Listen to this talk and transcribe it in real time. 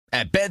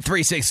At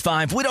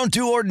Bet365, we don't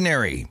do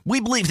ordinary. We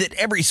believe that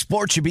every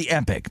sport should be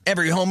epic.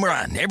 Every home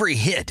run, every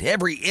hit,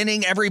 every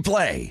inning, every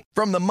play.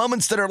 From the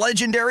moments that are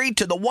legendary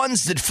to the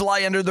ones that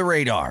fly under the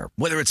radar.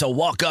 Whether it's a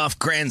walk-off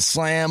grand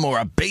slam or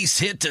a base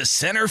hit to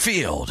center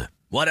field.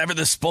 Whatever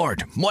the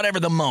sport, whatever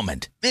the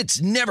moment.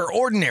 It's never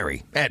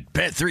ordinary at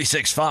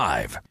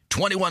Bet365.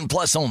 21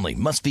 plus only.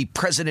 Must be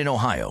present in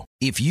Ohio.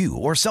 If you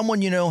or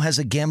someone you know has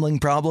a gambling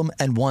problem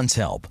and wants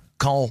help,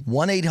 call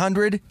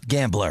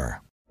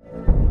 1-800-GAMBLER.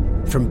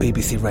 From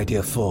BBC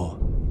Radio 4,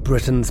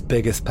 Britain's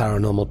biggest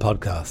paranormal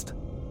podcast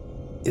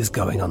is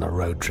going on a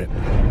road trip.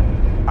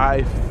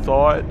 I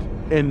thought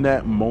in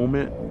that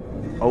moment,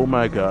 oh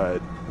my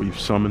God, we've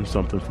summoned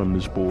something from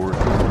this board.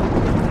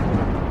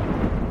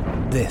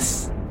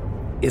 This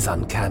is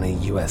Uncanny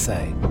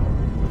USA.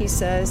 He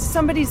says,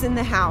 somebody's in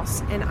the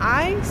house, and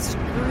I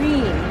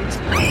screamed.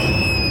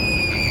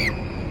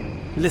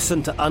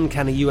 Listen to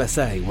Uncanny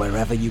USA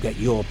wherever you get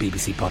your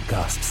BBC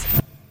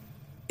podcasts,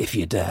 if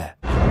you dare.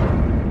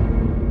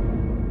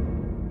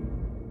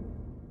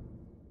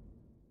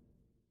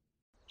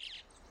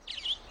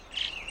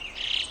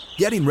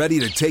 Getting ready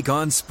to take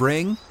on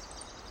spring?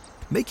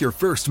 Make your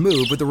first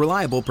move with the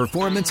reliable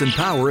performance and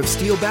power of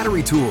Steel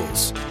battery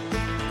tools.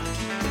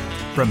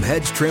 From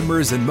hedge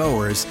trimmers and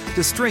mowers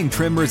to string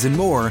trimmers and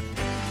more,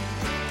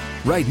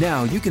 right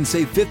now you can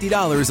save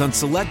 $50 on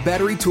select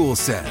battery tool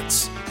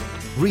sets.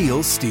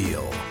 Real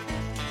Steel.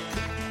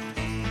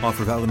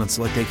 Offer valid on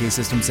select AK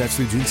system sets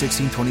through June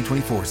 16,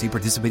 2024. See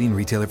participating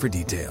retailer for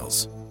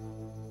details.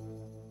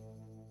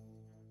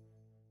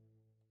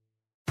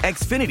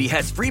 Xfinity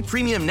has free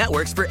premium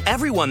networks for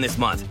everyone this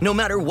month, no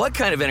matter what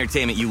kind of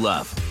entertainment you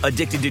love.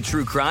 Addicted to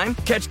true crime?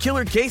 Catch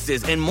killer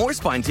cases and more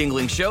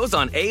spine-tingling shows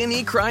on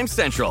A&E Crime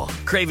Central.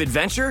 Crave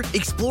adventure?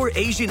 Explore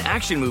Asian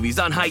action movies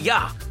on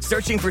Hi-YAH.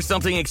 Searching for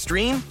something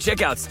extreme?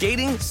 Check out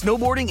skating,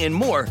 snowboarding, and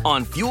more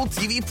on Fuel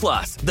TV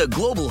Plus, the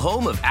global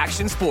home of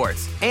action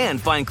sports.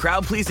 And find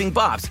crowd-pleasing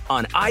bops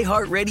on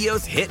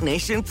iHeartRadio's Hit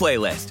Nation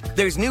playlist.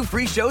 There's new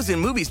free shows and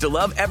movies to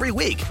love every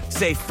week.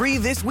 Say free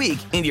this week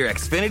in your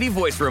Xfinity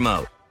voice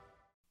remote.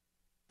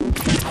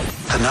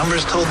 The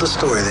numbers told the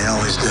story, they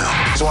always do.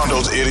 It's one of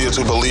those idiots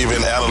who believe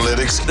in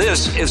analytics.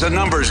 This is a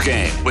numbers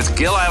game with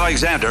Gil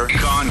Alexander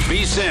on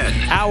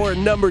VSiN. Hour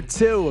number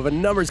 2 of a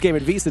numbers game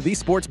at VSiN, the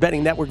sports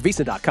betting network,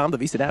 VSiN.com, the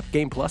VSiN app,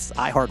 Game Plus,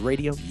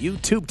 iHeartRadio,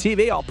 YouTube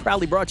TV, all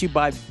proudly brought to you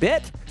by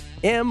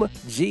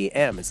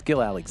BetMGM. It's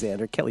Gil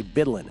Alexander, Kelly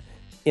Bidlin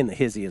in the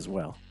hizzy as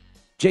well.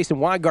 Jason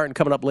Weingarten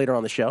coming up later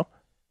on the show.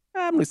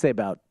 I'm going to say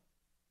about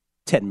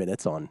 10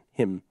 minutes on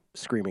him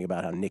screaming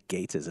about how Nick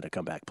Gates isn't a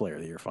comeback player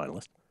of the year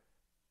finalist.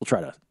 We'll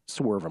try to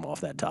swerve him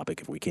off that topic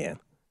if we can.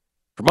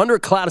 From under a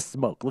cloud of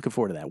smoke. Looking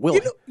forward to that. Will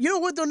you know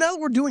what, though? Now that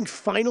we're doing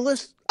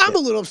finalists, I'm a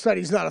little upset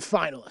he's not a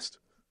finalist.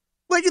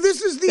 Like,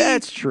 this is the...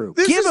 That's true.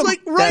 This give is him,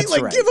 like, right?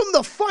 Like, right. Give him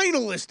the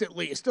finalist at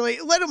least. Like,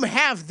 let him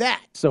have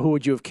that. So who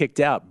would you have kicked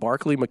out?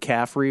 Barkley,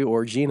 McCaffrey,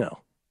 or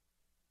Geno?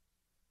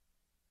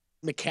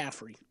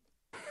 McCaffrey.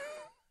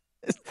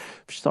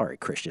 Sorry,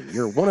 Christian.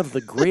 You're one of the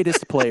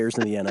greatest players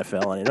in the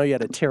NFL, and I know you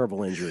had a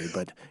terrible injury,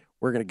 but...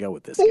 We're going to go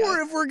with this guy.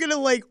 Or if we're going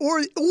to or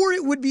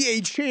it would be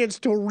a chance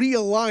to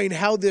realign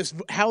how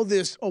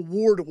this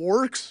award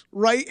works,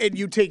 right? And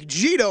you take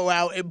Geno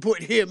out and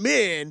put him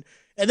in,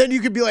 and then you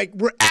could be like,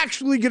 we're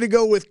actually going to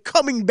go with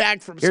coming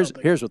back from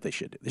something. Here's what they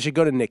should do. They should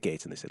go to Nick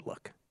Gates and they said,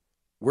 look,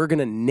 we're going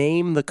to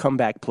name the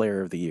comeback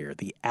player of the year,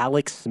 the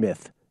Alex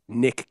Smith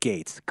Nick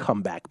Gates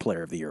Comeback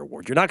Player of the Year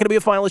award. You're not going to be a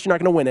finalist, you're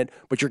not going to win it,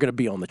 but you're going to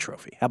be on the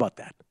trophy. How about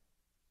that?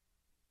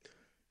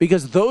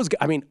 Because those guys,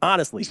 I mean,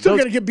 honestly. Still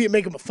got to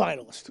make him a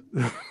finalist.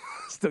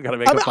 Still got to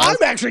make him a finalist.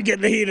 I'm actually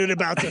getting heated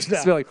about this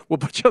now. So like, we'll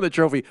put you on the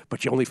trophy,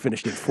 but you only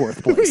finished in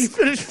 4th place. You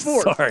finished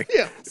 4th. Sorry.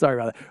 Yeah. Sorry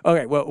about that.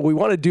 Okay, well, we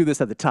want to do this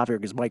at the top here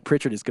because Mike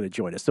Pritchard is going to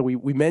join us. So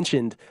we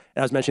mentioned,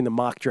 and I was mentioning the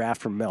mock draft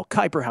from Mel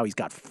Kiper, how he's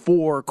got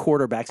 4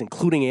 quarterbacks,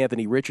 including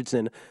Anthony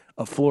Richardson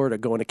of Florida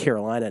going to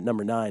Carolina at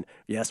number 9.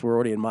 Yes, we're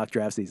already in mock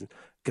draft season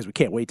because we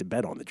can't wait to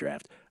bet on the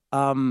draft.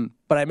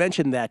 But I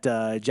mentioned that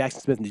Jackson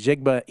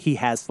Smith-Njigba, he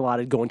has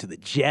slotted going to the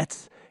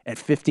Jets at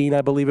 15,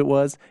 I believe it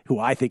was, who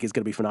I think is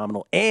going to be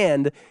phenomenal.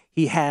 And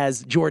he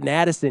has Jordan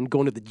Addison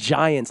going to the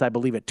Giants, I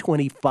believe, at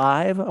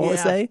 25, I want to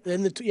say.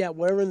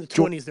 Wherever in the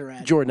 20s they're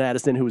at. Jordan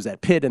Addison, who was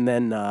at Pitt, and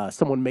then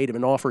someone made him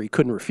an offer he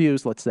couldn't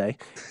refuse, let's say,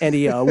 and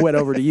he went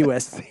over to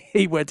USC.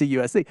 He went to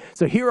USC.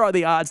 So here are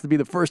the odds to be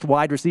the first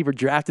wide receiver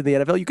drafted in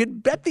the NFL. You can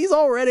bet these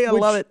already. I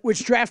love it.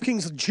 Which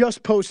DraftKings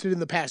just posted in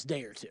the past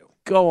day or two.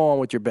 Go on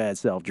with your bad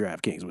self,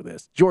 DraftKings, with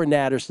this. Jordan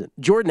Addison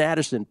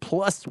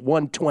plus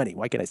 120.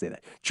 Why can't I say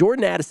that?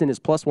 Jordan Addison is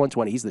plus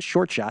 120. He's the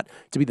short shot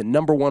to be the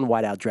number 1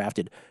 wideout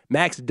drafted.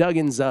 Max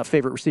Duggan's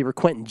favorite receiver,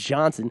 Quentin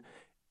Johnson,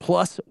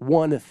 plus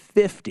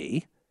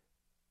 150.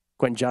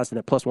 Quentin Johnson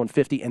at plus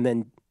 150. And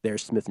then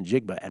there's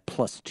Smith-Njigba at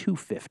plus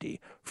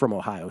 250 from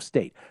Ohio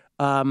State.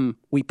 I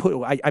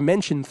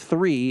mentioned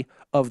 3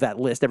 of that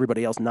list,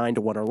 everybody else 9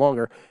 to 1 or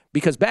longer,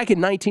 because back in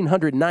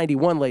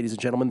 1991, ladies and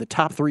gentlemen, the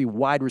top 3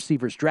 wide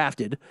receivers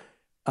drafted,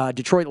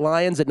 Detroit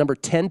Lions at number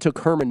 10 took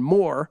Herman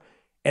Moore,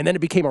 And then it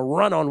became a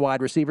run on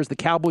wide receivers. The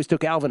Cowboys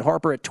took Alvin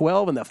Harper at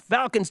 12, and the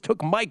Falcons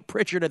took Mike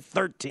Pritchard at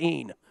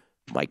 13.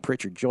 Mike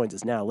Pritchard joins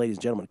us now, ladies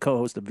and gentlemen,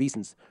 co-host of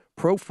VSiN's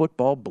Pro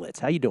Football Blitz.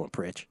 How you doing,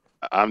 Pritch?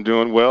 I'm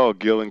doing well,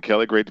 Gil and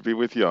Kelly. Great to be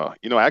with y'all.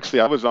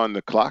 Actually, I was on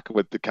the clock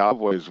with the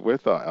Cowboys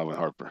with Alvin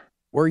Harper.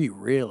 Were you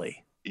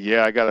really?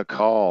 Yeah, I got a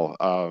call.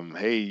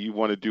 Hey, you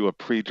want to do a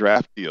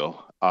pre-draft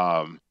deal?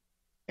 And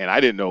I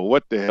didn't know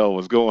what the hell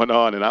was going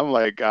on. And I'm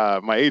like,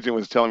 my agent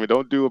was telling me,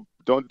 don't do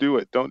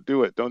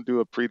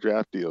a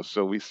pre-draft deal.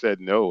 So we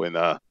said no,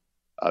 and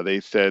they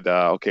said,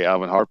 okay,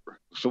 Alvin Harper.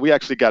 So we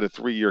actually got a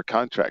 3-year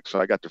contract. So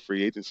I got the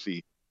free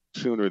agency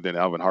sooner than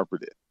Alvin Harper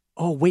did.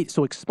 Oh, wait.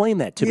 So explain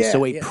that to me.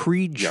 So a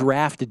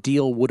pre-draft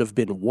deal would have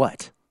been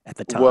what at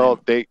the time? Well,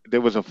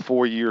 there was a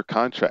 4-year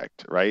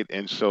contract, right?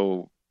 And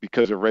so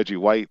because of Reggie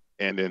White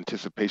and the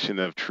anticipation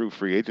of true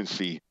free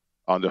agency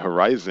on the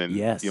horizon,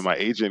 my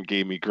agent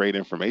gave me great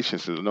information.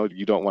 So, no,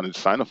 you don't want to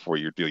sign a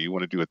 4-year deal. You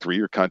want to do a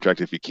 3-year contract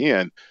if you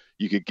can.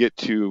 You could get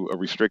to a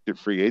restricted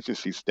free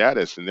agency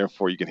status, and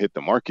therefore you can hit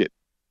the market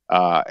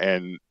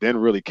and then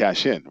really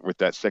cash in with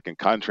that second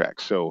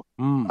contract. So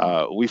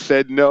we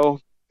said no.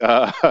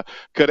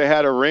 Could have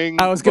had a ring.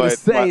 I was going to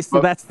say,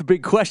 so that's the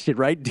big question,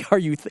 right? Are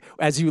you,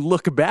 as you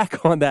look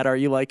back on that, are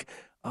you like,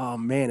 oh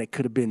man, it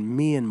could have been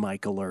me and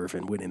Michael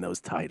Irvin winning those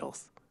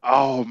titles?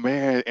 Oh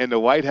man, and the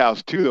White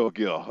House too, though,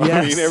 Gil. Yes.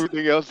 I mean,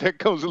 everything else that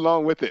comes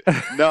along with it.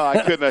 No,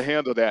 I couldn't have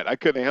handled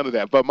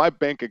that. But my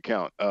bank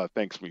account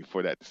thanks me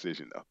for that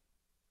decision, though.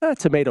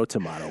 Tomato,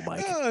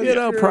 Mike.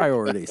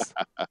 Priorities.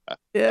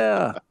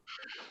 Yeah.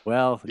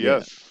 Well,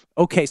 yes.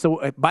 Okay,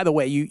 so by the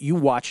way, you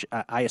watch,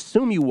 I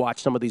assume you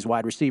watch some of these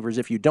wide receivers.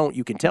 If you don't,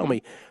 you can tell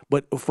me.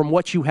 But from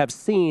what you have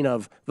seen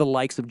of the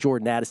likes of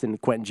Jordan Addison,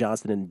 Quentin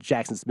Johnston, and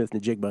Jackson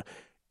Smith-Njigba,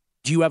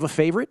 do you have a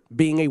favorite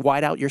being a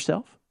wideout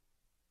yourself?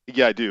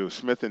 Yeah, I do.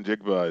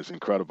 Smith-Njigba is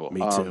incredible.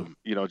 Me too.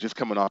 Just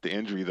coming off the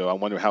injury, though, I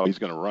wonder how he's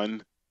going to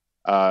run.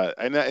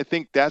 And I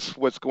think that's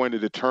what's going to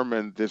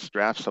determine this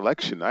draft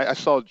selection. I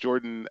saw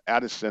Jordan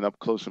Addison up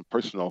close and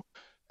personal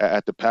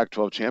at the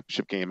Pac-12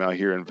 championship game out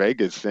here in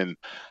Vegas, and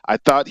I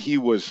thought he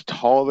was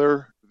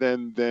taller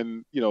than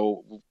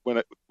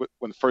when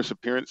first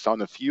appearance on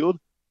the field.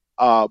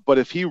 But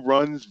if he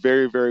runs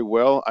very, very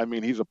well, I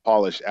mean, he's a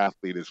polished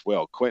athlete as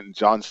well. Quentin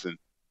Johnston,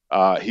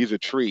 he's a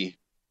tree,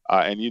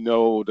 and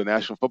the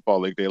National Football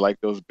League, they like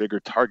those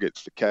bigger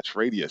targets to catch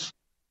radius.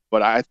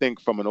 But I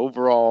think from an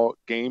overall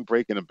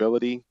game-breaking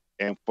ability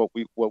and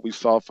what we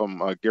saw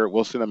from Garrett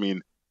Wilson, I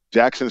mean,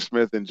 Jackson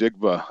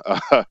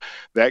Smith-Njigba,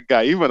 that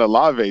guy, even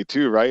Olave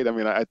too, right? I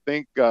mean, I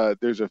think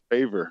there's a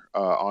favor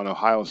on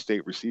Ohio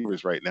State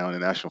receivers right now in the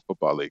National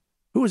Football League.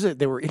 Who was it?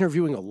 They were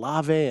interviewing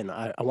Olave and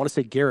I want to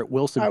say Garrett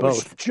Wilson both. I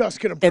was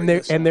just going to bring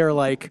this up. They're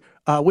like,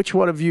 which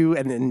one of you?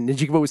 And then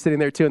Njigba was sitting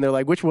there too, and they're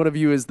like, which one of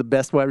you is the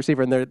best wide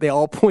receiver? And they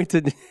all point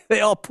to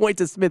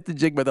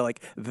Smith-Njigba. They're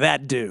like,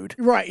 that dude.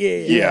 Right?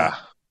 Yeah.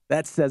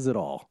 That says it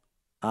all.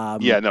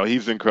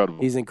 He's incredible.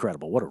 He's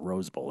incredible. What a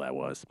Rose Bowl that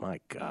was. My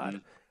God.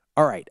 Mm-hmm.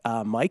 All right,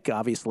 Mike,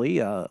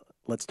 obviously,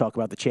 let's talk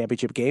about the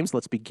championship games.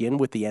 Let's begin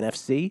with the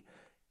NFC.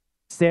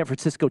 San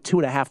Francisco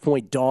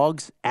 2.5-point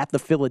dogs at the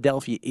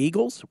Philadelphia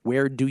Eagles.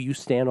 Where do you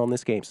stand on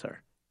this game, sir?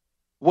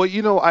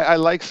 Well, I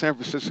like San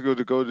Francisco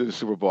to go to the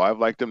Super Bowl. I've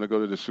liked them to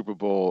go to the Super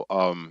Bowl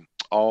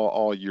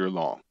all year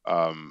long,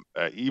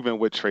 even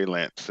with Trey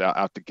Lance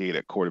out the gate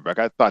at quarterback.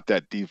 I thought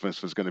that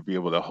defense was going to be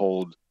able to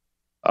hold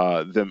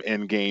them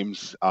in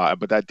games,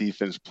 but that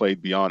defense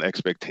played beyond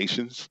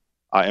expectations.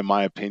 In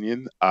my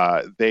opinion,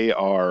 they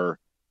are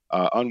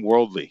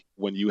unworldly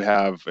when you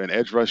have an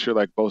edge rusher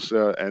like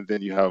Bosa, and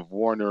then you have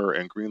Warner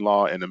and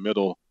Greenlaw in the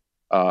middle,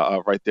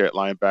 right there at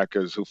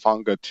linebackers,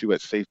 Hufanga too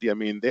at safety. I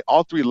mean,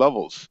 all three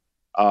levels,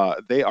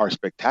 they are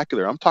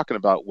spectacular. I'm talking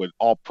about with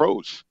all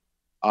pros,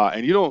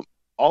 and you don't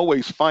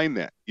always find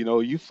that.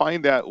 You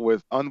find that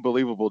with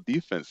unbelievable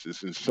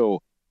defenses, and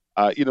so.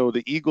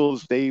 The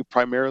Eagles, they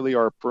primarily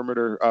are a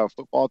perimeter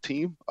football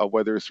team,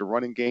 whether it's a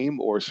running game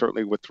or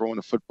certainly with throwing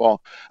the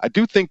football. I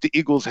do think the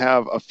Eagles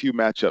have a few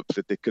matchups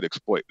that they could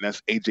exploit, and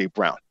that's A.J.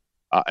 Brown.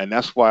 And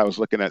that's why I was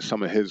looking at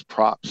some of his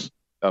props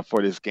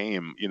for this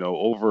game.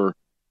 Over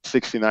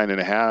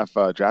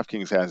 69.5,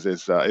 DraftKings has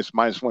this. It's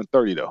minus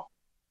 130, though.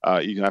 You're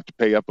going to have to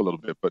pay up a little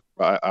bit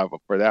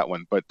for that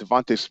one. But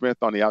Devontae Smith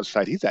on the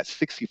outside, he's at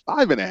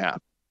 65.5.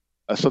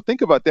 So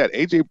think about that.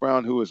 A.J.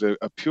 Brown, who is a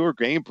pure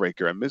game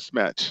breaker, a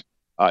mismatch,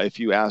 if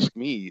you ask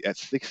me, at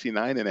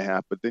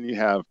 69.5. But then you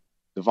have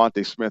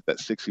Devontae Smith at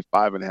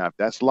 65.5.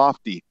 That's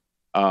lofty.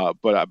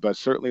 But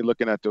certainly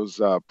looking at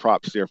those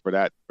props there for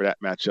that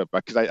matchup,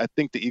 because I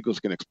think the Eagles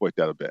can exploit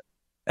that a bit.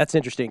 That's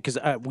interesting because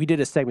we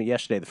did a segment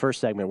yesterday, the first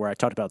segment, where I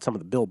talked about some of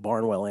the Bill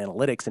Barnwell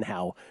analytics and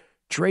how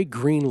Dre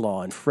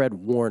Greenlaw and Fred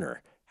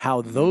Warner,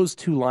 how those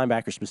two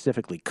linebackers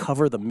specifically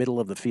cover the middle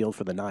of the field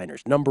for the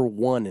Niners. Number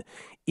one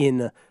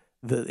in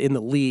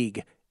the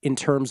league in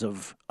terms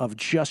of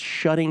just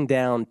shutting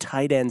down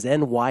tight ends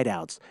and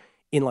wideouts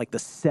in like the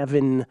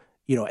 7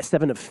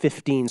 of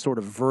 15 sort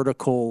of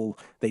vertical.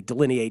 They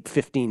delineate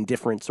 15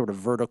 different sort of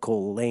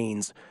vertical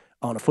lanes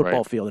on a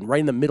football field, and right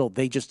in the middle,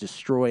 they just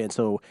destroy. And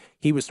so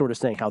he was sort of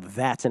saying how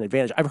that's an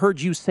advantage. I've heard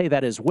you say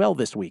that as well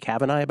this week,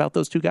 haven't I, about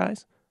those two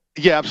guys?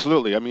 Yeah,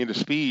 absolutely. I mean, the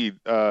speed,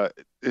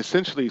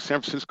 essentially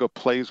San Francisco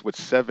plays with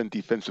 7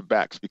 defensive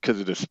backs because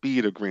of the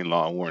speed of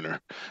Greenlaw and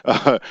Warner.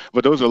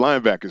 But those are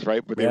linebackers,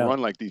 right? But they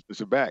run like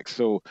defensive backs.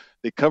 So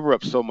they cover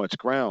up so much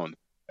ground.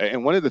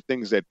 And one of the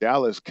things that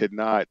Dallas could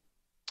not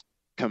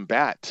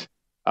combat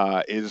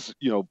is,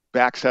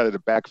 backs out of the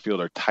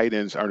backfield or tight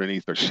ends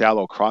underneath or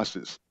shallow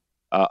crosses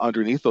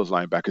underneath those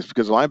linebackers,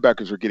 because the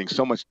linebackers were getting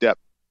so much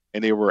depth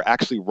and they were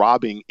actually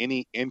robbing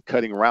any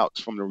in-cutting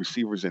routes from the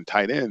receivers and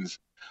tight ends.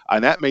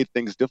 And that made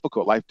things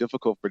life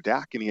difficult for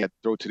Dak, and he had to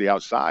throw to the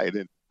outside.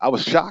 And I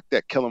was shocked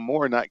at Kellen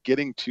Moore not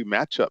getting to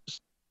matchups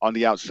on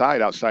the outside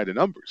the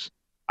numbers.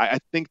 I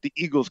think the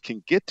Eagles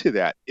can get to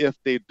that if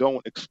they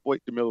don't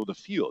exploit the middle of the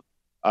field,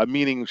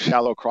 meaning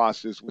shallow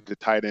crosses with the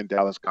tight end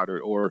Dallas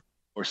Goedert or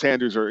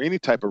Sanders or any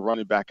type of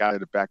running back out of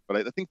the back.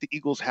 But I think the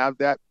Eagles have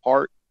that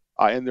part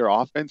in their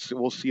offense.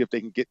 We'll see if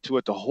they can get to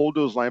it to hold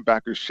those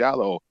linebackers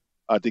shallow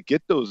to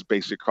get those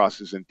basic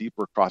crosses and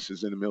deeper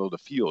crosses in the middle of the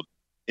field.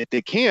 If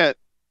they can't,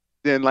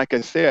 then, like I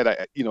said,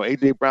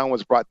 A.J. Brown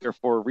was brought there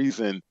for a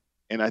reason,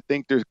 and I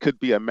think there could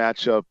be a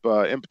matchup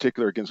in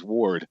particular against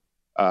Ward.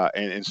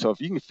 And so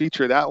if you can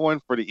feature that one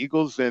for the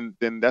Eagles, then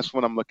that's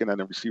when I'm looking at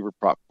a receiver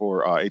prop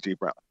for A.J.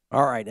 Brown.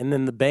 All right, and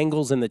then the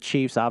Bengals and the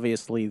Chiefs,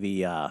 obviously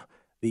the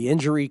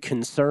injury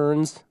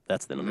concerns,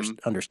 that's the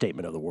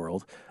understatement of the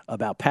world,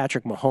 about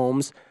Patrick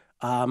Mahomes.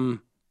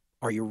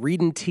 Are you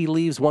reading tea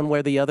leaves one way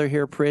or the other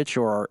here, Pritch,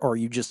 or are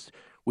you just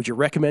 – would you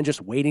recommend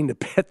just waiting to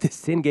bet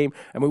this in game?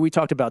 I mean, we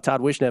talked about Todd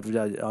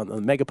Wishnev on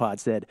the Megapod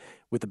said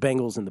with the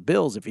Bengals and the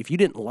Bills, if you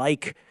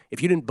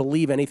didn't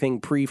believe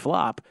anything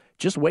pre-flop,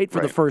 just wait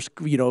for the first,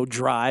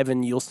 drive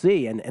and you'll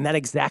see. And that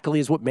exactly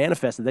is what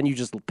manifested. Then you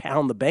just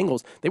pound the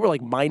Bengals. They were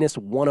like minus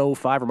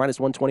 105 or minus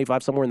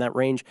 125, somewhere in that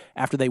range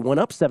after they went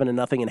up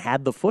 7-0 and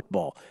had the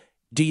football.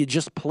 Do you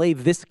just play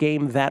this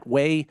game that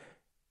way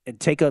and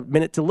take a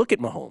minute to look at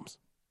Mahomes?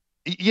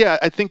 Yeah,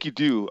 I think you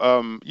do.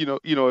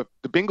 The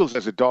Bengals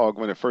as a dog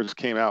when it first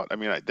came out, I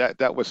mean,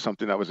 that was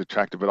something that was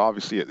attractive, but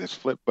obviously it's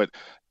flipped. But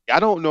I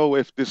don't know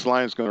if this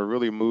line is going to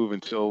really move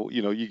until,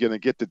 you're going to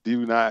get the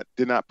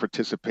did not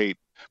participate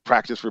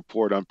practice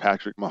report on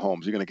Patrick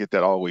Mahomes. You're going to get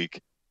that all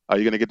week. You're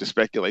going to get the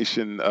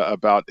speculation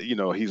about,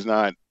 he's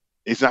not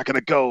going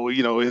to go,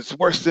 it's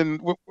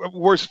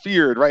worse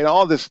feared, right?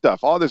 All this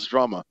stuff, all this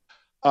drama.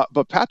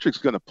 But Patrick's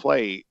going to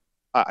play.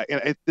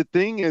 And the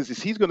thing is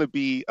he's going to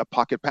be a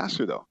pocket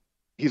passer, though.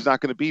 He's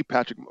not going to be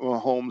Patrick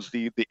Mahomes,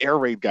 the air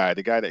raid guy,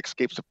 the guy that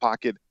escapes the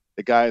pocket,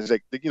 the guy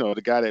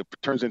that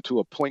turns into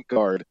a point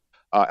guard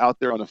out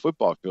there on the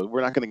football field.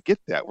 We're not going to get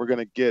that. We're going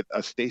to get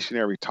a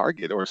stationary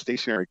target or a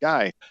stationary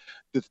guy.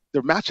 The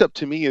matchup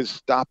to me is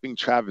stopping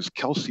Travis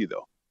Kelce,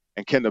 though.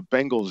 And can the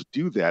Bengals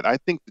do that? I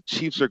think the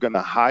Chiefs are going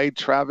to hide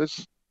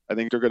Travis. I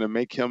think they're going to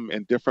make him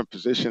in different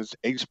positions,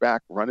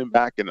 H-back, running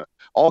back, and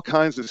all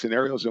kinds of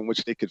scenarios in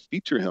which they could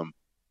feature him.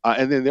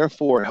 And then,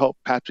 therefore, help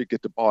Patrick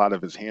get the ball out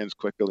of his hands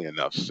quickly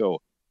enough. So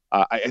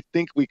I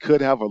think we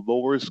could have a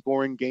lower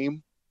scoring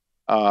game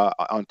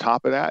on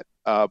top of that.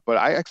 But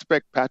I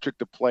expect Patrick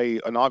to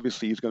play, and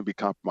obviously he's going to be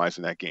compromised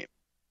in that game.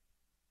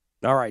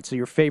 All right, so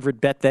your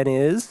favorite bet then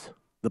is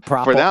the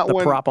prop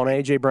on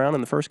A.J. Brown in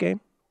the first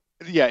game?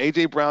 Yeah,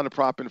 A.J. Brown, the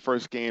prop in the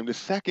first game. The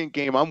second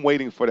game, I'm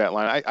waiting for that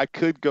line. I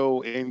could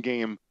go in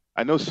game.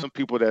 I know some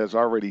people that has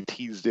already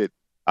teased it.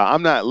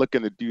 I'm not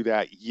looking to do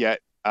that yet.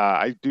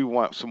 I do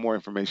want some more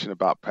information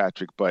about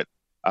Patrick, but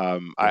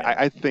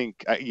I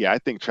think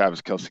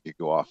Travis Kelce could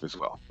go off as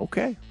well.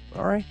 Okay.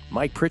 All right.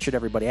 Mike Pritchard,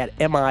 everybody, at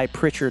M.I.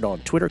 Pritchard on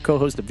Twitter,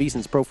 co-host of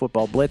VSiN's Pro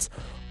Football Blitz.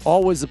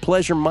 Always a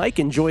pleasure, Mike.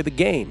 Enjoy the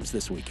games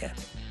this weekend.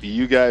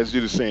 You guys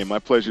do the same. My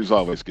pleasure as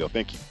always, Gil.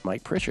 Thank you.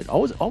 Mike Pritchard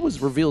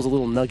always reveals a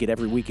little nugget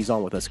every week he's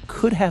on with us.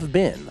 Could have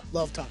been.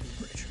 Love talking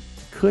to Pritchard.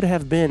 Could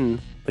have been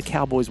the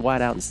Cowboys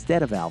wideout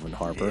instead of Alvin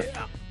Harper.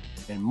 Yeah.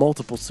 In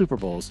multiple Super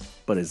Bowls,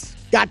 but his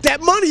got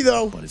that money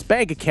though. But his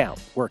bank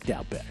account worked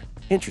out better.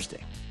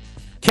 Interesting.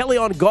 Kelly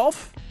on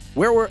golf.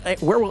 Where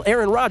will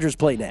Aaron Rodgers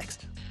play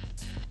next?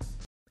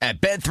 At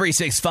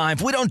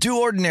Bet365, we don't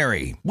do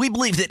ordinary. We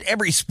believe that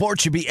every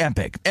sport should be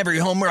epic. Every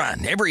home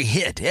run, every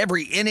hit,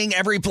 every inning,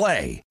 every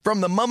play.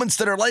 From the moments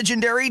that are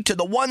legendary to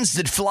the ones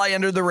that fly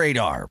under the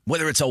radar.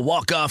 Whether it's a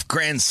walk-off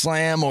grand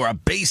slam or a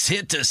base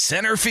hit to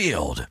center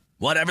field.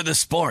 Whatever the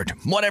sport,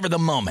 whatever the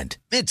moment,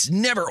 it's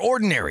never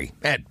ordinary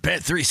at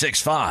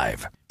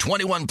Bet365.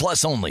 21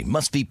 plus only.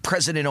 Must be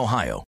present in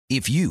Ohio.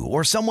 If you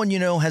or someone you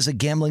know has a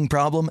gambling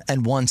problem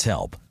and wants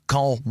help,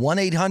 call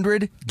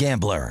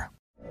 1-800-GAMBLER.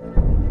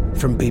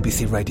 From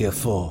BBC Radio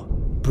 4,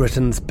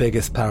 Britain's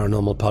biggest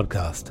paranormal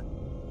podcast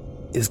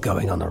is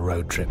going on a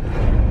road trip.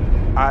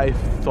 I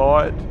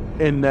thought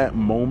in that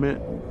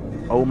moment,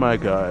 oh my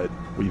God,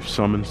 we've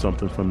summoned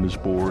something from this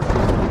board.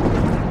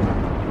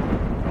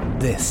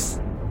 This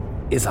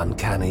is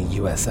Uncanny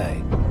USA.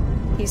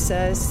 He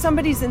says,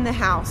 somebody's in the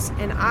house,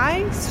 and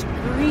I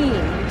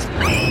screamed.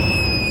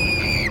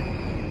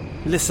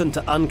 Listen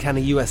to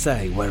Uncanny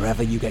USA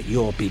wherever you get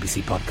your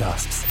BBC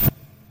podcasts,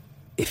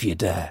 if you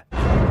dare.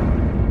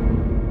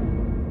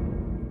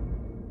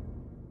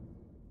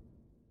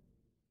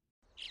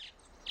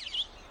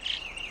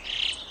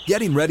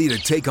 Getting ready to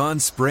take on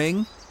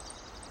spring?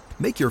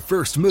 Make your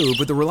first move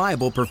with the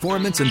reliable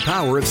performance and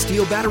power of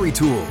Steel battery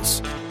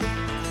tools.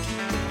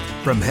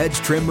 From hedge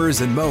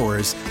trimmers and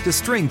mowers to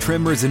string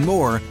trimmers and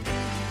more,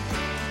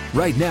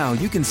 right now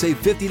you can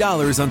save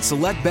 $50 on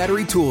select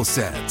battery tool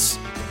sets.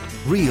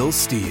 Real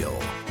Steel.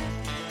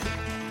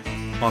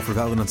 Offer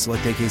valid on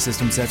select AK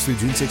system sets through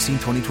June 16,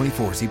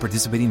 2024. See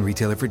participating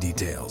retailer for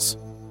details.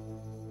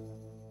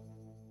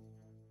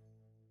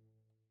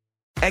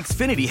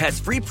 Xfinity has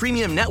free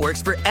premium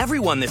networks for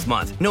everyone this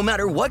month, no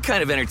matter what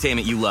kind of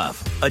entertainment you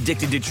love.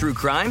 Addicted to true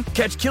crime?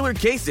 Catch killer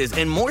cases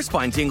and more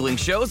spine-tingling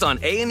shows on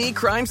A&E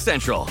Crime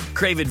Central.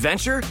 Crave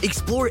adventure?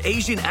 Explore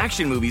Asian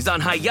action movies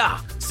on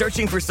Hi-YAH.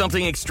 Searching for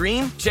something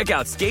extreme? Check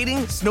out skating,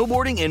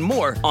 snowboarding, and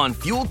more on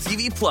Fuel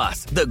TV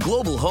Plus, the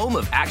global home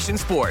of action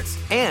sports.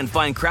 And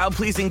find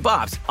crowd-pleasing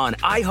bops on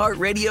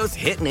iHeartRadio's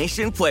Hit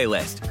Nation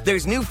playlist.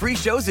 There's new free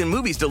shows and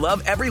movies to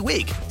love every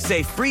week.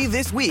 Say free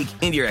this week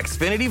in your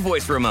Xfinity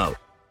voice remote.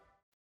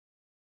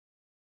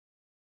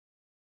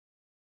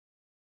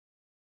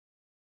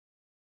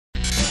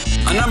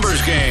 A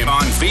numbers game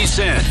on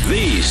VSiN,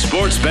 the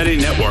sports betting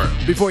network.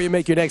 Before you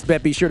make your next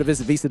bet, be sure to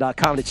visit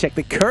Visa.com to check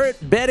the current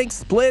betting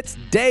splits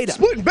data.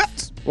 Splitting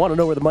bets. Want to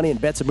know where the money and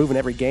bets are moving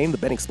every game? The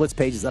betting splits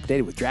page is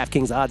updated with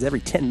DraftKings odds every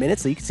 10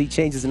 minutes so you can see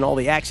changes in all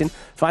the action.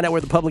 Find out where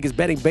the public is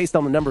betting based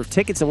on the number of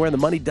tickets and where the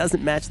money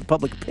doesn't match the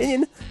public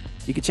opinion.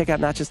 You can check out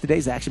not just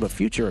today's action, but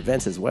future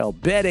events as well.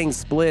 Betting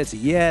splits,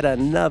 yet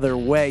another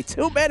way.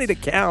 Too many to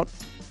count.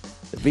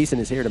 The VSiN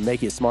is here to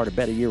make you smarter,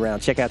 better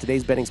year-round. Check out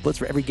today's betting splits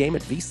for every game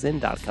at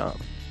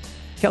vsin.com.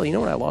 Kelly, you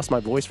know when I lost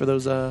my voice for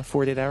those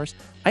 48 hours?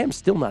 I am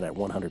still not at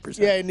 100%.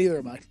 Yeah, neither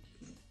am I.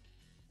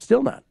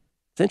 Still not.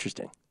 It's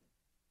interesting.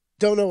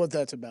 Don't know what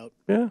that's about.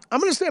 Yeah. I'm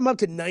going to say I'm up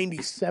to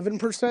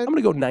 97%. I'm going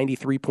to go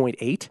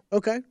 93.8.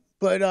 Okay.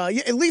 But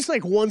yeah, at least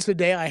like once a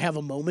day I have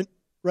a moment,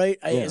 right?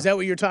 Yeah. Is that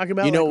what you're talking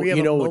about? You know, like we have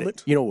a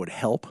moment? what would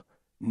help?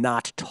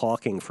 Not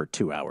talking for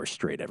 2 hours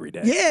straight every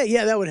day.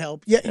 Yeah, that would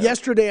help. Yeah.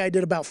 Yesterday I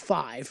did about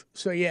 5.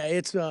 So yeah,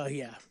 it's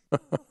yeah.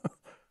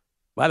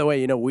 By the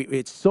way,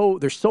 there's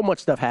so much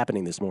stuff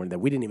happening this morning that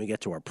we didn't even get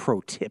to our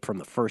pro tip from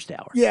the first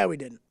hour. Yeah, we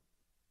didn't.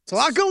 It's a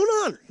lot going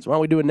on. So why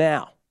don't we do it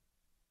now?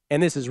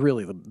 And this is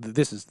really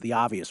the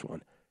obvious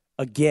one.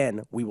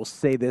 Again, we will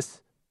say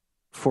this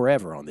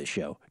forever on this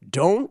show.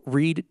 Don't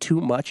read too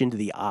much into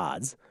the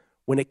odds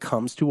when it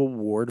comes to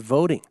award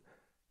voting.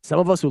 Some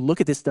of us who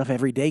look at this stuff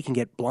every day can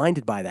get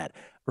blinded by that.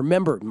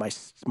 Remember my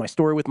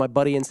story with my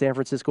buddy in San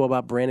Francisco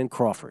about Brandon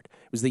Crawford.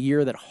 It was the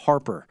year that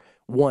Harper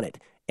won it.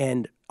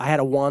 And I had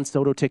a Juan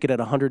Soto ticket at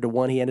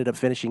 100-1. He ended up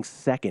finishing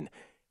second.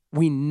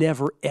 We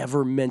never,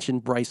 ever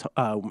mentioned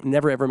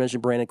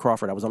Brandon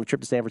Crawford. I was on a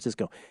trip to San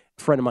Francisco.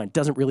 A friend of mine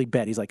doesn't really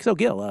bet. He's like, so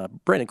Gil,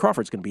 Brandon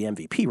Crawford's going to be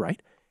MVP,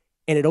 right?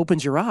 And it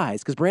opens your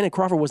eyes because Brandon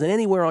Crawford wasn't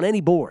anywhere on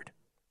any board.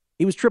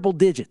 He was triple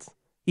digits.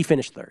 He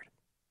finished third.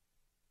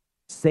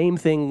 Same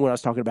thing when I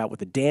was talking about with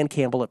the Dan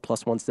Campbell at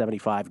plus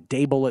 175,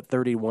 Daboll at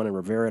 30-1, and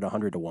Rivera at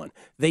 100-1.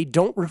 They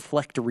don't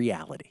reflect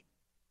reality.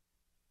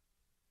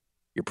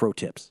 Your pro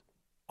tips,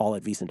 all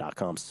at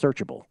VSiN.com,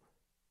 searchable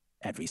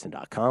at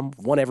VSiN.com.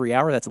 One every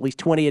hour. That's at least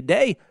 20 a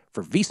day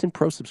for VSiN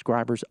Pro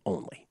subscribers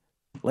only.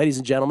 Ladies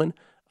and gentlemen,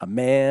 a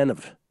man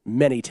of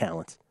many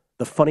talents,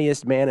 the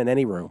funniest man in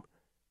any room,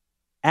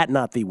 at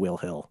Not the Will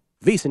Hill,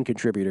 VSiN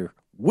contributor,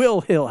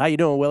 Will Hill. How you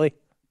doing, Willie?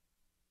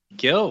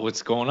 Gil,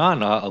 what's going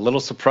on? A little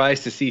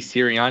surprised to see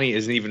Sirianni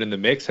isn't even in the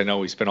mix. I know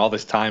we spent all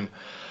this time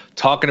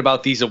talking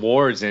about these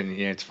awards, and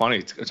it's funny.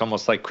 It's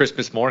almost like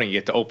Christmas morning. You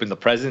get to open the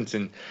presents,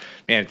 and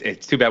man,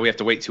 it's too bad we have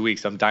to wait 2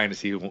 weeks. I'm dying to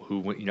see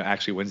who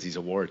actually wins these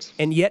awards.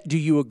 And yet, do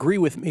you agree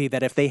with me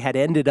that if they had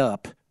ended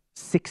up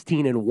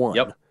 16-1,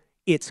 yep,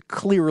 it's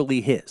clearly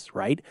his,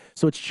 right?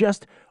 So it's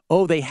just,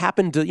 they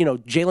happened to,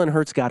 Jalen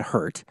Hurts got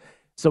hurt.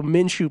 So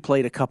Minshew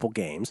played a couple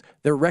games.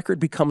 Their record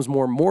becomes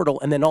more mortal,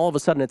 and then all of a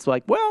sudden it's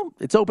like, well,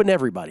 it's open to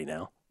everybody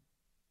now.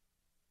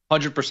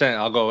 100%.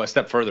 I'll go a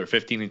step further,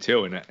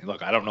 15-2. And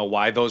look, I don't know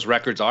why those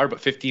records are, but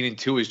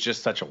 15-2 is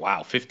just such a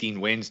wow. 15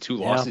 wins, 2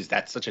 losses. Yeah.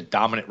 That's such a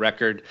dominant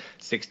record.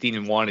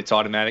 16-1, it's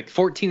automatic.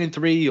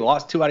 14-3, you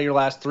lost 2 out of your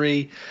last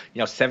 3.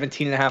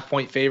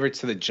 17.5-point favorites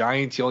to the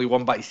Giants. You only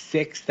won by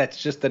 6.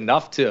 That's just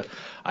enough to,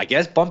 I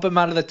guess, bump them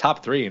out of the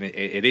top 3. And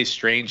it is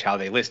strange how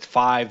they list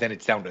 5, then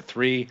it's down to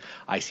 3.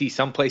 I see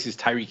some places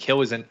Tyreek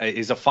Hill is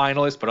a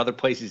finalist, but other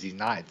places he's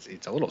not.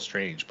 It's a little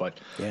strange, but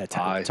yeah,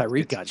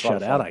 Tyreek got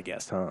shut out, I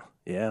guess, huh?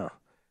 Yeah.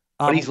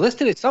 But he's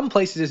listed at some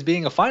places as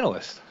being a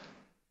finalist.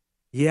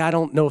 Yeah, I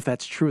don't know if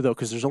that's true, though,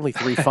 because there's only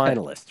 3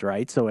 finalists,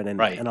 right? So,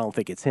 and I don't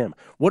think it's him.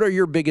 What are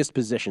your biggest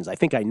positions? I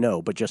think I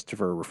know, but just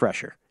for a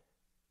refresher.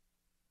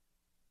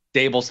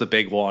 Daboll's the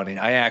big one, and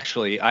I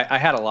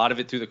had a lot of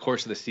it through the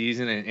course of the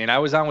season, and I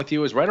was on with you.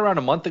 It was right around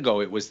a month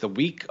ago. It was the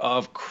week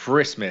of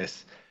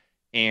Christmas,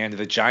 and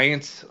the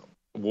Giants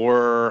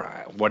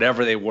were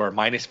whatever they were,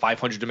 minus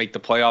 500 to make the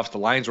playoffs. The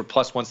Lions were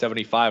plus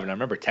 175. And I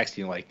remember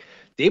texting like,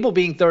 Dable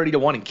being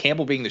 30-1 and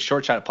Campbell being the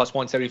short shot at plus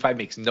 175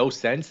 makes no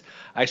sense.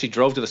 I actually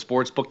drove to the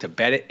sports book to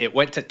bet it. It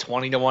went to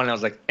 20-1, and I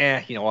was like,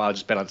 I'll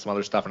just bet on some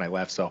other stuff, and I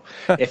left. So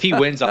if he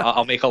wins,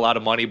 I'll make a lot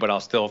of money, but I'll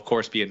still, of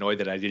course, be annoyed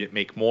that I didn't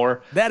make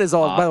more. That is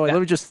all. By the way, let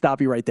me just stop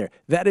you right there.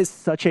 That is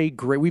such a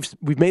great.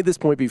 We've made this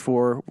point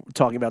before,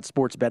 talking about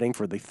sports betting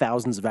for the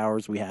thousands of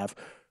hours we have,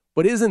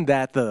 but isn't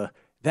that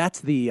that's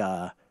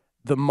the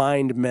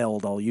mind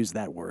meld? I'll use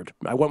that word.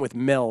 I went with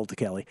meld,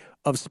 Kelly,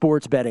 of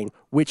sports betting,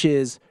 which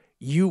is,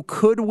 you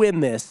could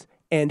win this,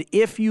 and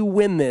if you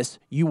win this,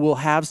 you will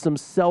have some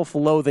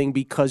self-loathing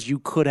because you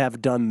could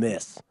have done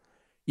this.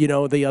 You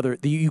know,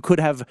 you could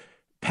have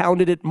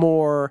pounded it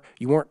more.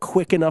 You weren't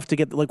quick enough to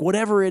get, like,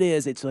 whatever it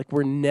is. It's like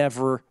we're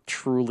never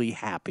truly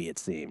happy, it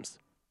seems.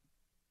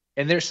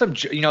 And there's some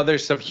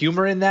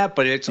humor in that,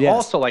 but it's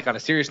also, like, on a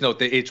serious note,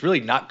 that it's really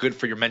not good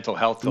for your mental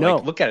health. So,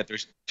 like, look at it.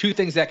 There's two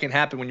things that can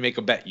happen when you make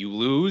a bet. You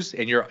lose,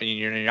 and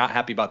you're not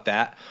happy about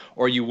that,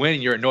 or you win,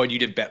 and you're annoyed you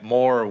didn't bet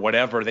more or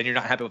whatever. Then you're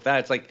not happy with that.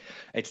 It's like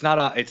it's not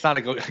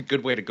a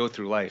good way to go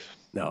through life.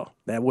 No,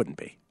 that wouldn't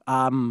be.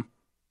 So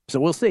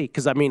we'll see,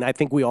 because I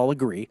think we all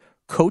agree,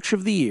 Coach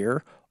of the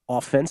Year,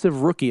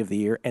 Offensive Rookie of the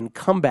Year, and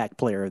Comeback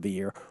Player of the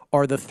Year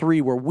are the three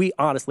where we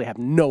honestly have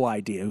no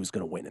idea who's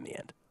going to win in the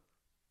end.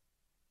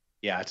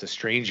 Yeah, it's a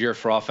strange year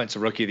for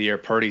Offensive Rookie of the Year.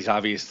 Purdy's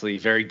obviously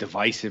very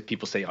divisive.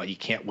 People say, you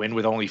can't win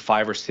with only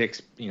 5 or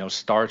 6,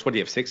 starts. What do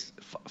you have,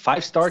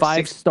 5 starts?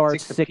 5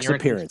 starts, 6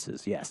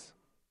 appearances, yes.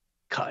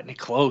 Cutting it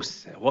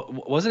close.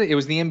 What wasn't it? It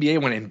was the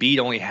NBA when Embiid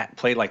only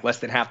played like less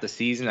than half the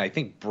season. I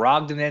think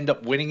Brogdon ended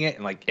up winning it,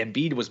 and like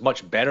Embiid was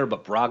much better,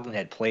 but Brogdon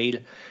had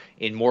played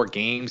in more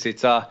games.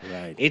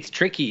 It's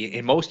tricky.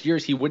 In most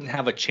years, he wouldn't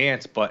have a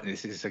chance, but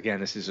this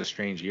is a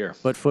strange year.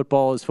 But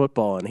football is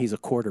football, and he's a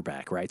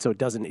quarterback, right? So it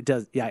does.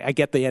 Yeah, I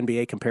get the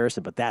NBA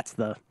comparison, but that's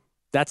the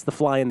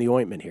fly in the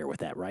ointment here with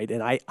that, right?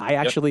 And I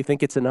actually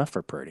think it's enough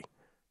for Purdy.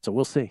 So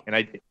we'll see. And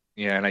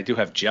I do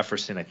have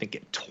Jefferson, I think,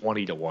 at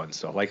 20-1.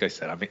 So like I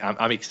said,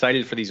 I'm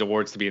excited for these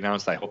awards to be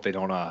announced. I hope they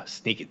don't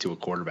sneak it to a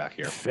quarterback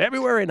here.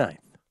 February 9th.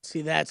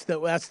 See, that's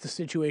the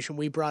situation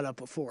we brought up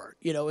before.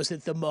 Is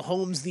it the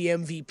Mahomes the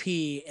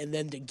MVP, and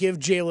then to give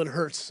Jalen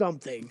Hurts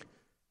something,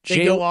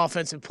 they go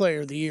Offensive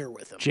Player of the Year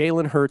with him?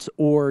 Jalen Hurts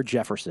or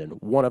Jefferson,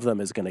 one of them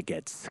is going to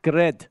get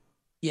scred.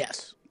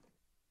 Yes.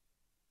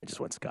 I just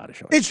went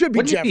Scottish on it. It should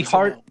be Jefferson. It'd be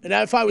hard, and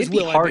if I was it'd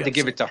be hard to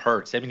give it to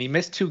Hurts. I mean, he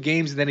missed 2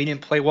 games, and then he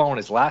didn't play well in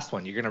his last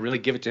one. You're going to really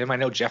give it to him? I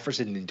know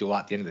Jefferson didn't do a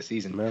lot at the end of the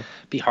season. It'd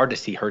be hard to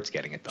see Hurts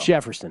getting it, though.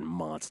 Jefferson,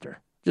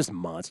 monster. Just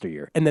monster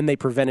year. And then they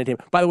prevented him.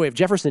 By the way, if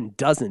Jefferson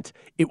doesn't,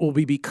 it will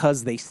be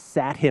because they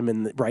sat him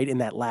in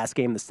that last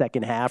game, the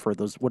second half, or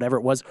those whatever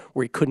it was,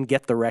 where he couldn't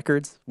get the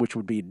records, which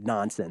would be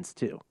nonsense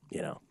too.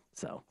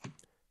 So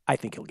I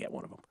think he'll get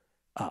one of them.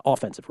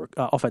 Offensive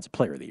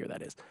Player of the Year,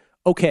 that is.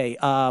 Okay,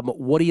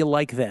 what do you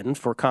like then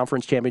for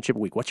Conference Championship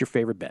Week? What's your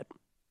favorite bet?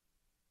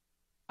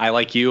 I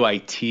like you. I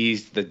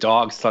teased the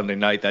Dogs Sunday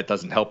night. That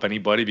doesn't help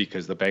anybody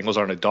because the Bengals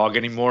aren't a dog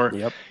anymore.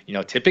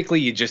 Yep. Typically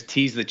you just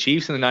tease the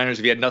Chiefs and the Niners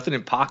if you had nothing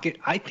in pocket.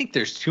 I think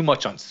there's too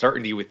much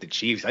uncertainty with the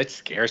Chiefs. It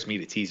scares me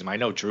to tease them. I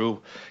know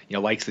Drew,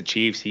 likes the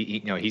Chiefs.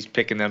 He's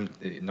picking them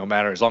no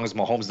matter, as long as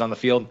Mahomes is on the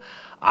field.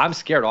 I'm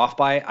scared off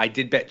by it. I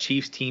did bet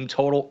Chiefs team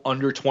total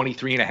under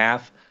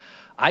 23.5.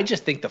 I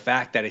just think the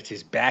fact that it's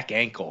his back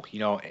ankle.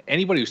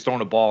 Anybody who's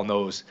throwing a ball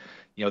knows.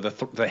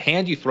 The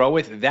hand you throw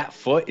with, that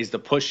foot is the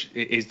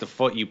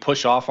foot you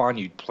push off on,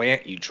 you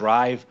plant, you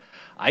drive.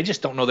 I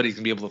just don't know that he's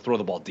going to be able to throw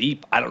the ball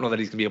deep. I don't know that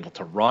he's going to be able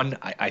to run.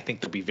 I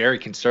think they'll be very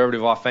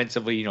conservative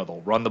offensively.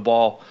 They'll run the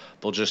ball.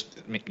 They'll just,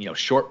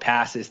 short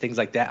passes, things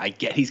like that. I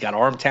get he's got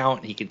arm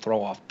talent and he can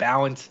throw off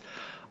balance.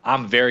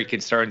 I'm very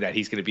concerned that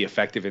he's going to be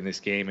effective in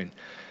this game. And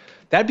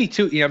that'd be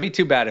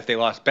too bad if they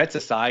lost. Bets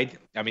aside,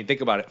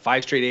 think about it.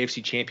 5 straight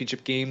AFC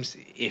Championship games.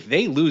 If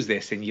they lose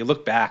this and you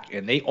look back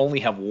and they only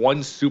have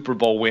 1 Super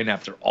Bowl win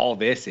after all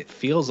this, it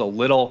feels a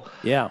little.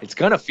 Yeah. It's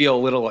gonna feel a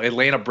little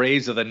Atlanta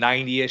Braves of the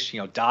 90-ish.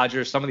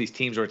 Dodgers. Some of these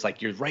teams where it's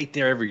like you're right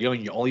there every year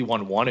and you only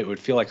won 1. It would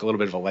feel like a little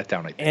bit of a letdown.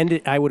 I think.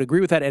 And I would agree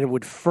with that, and it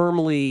would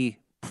firmly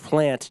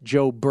plant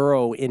Joe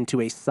Burrow into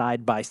a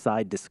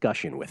side-by-side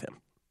discussion with him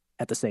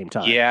at the same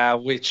time. Yeah,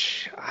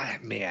 which,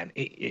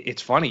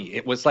 it's funny.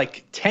 It was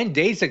like 10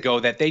 days ago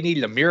that they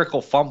needed a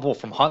miracle fumble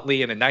from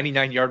Huntley and a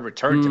 99-yard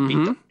return to beat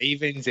the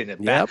Ravens and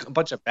a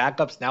bunch of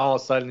backups. Now all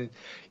of a sudden,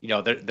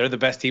 they're the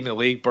best team in the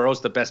league.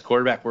 Burrow's the best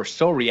quarterback. We're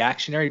so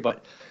reactionary,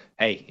 but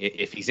hey,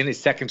 if he's in his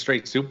 2nd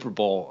straight Super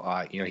Bowl,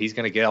 he's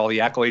going to get all the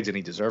accolades and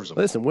he deserves them.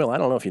 Listen, Will, I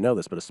don't know if you know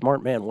this, but a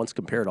smart man once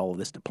compared all of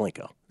this to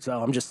Plinko.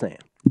 So I'm just saying.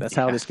 That's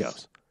how this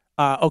goes.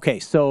 Okay,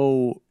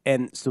 so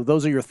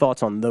those are your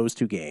thoughts on those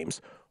 2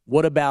 games.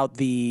 What about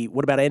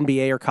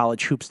NBA or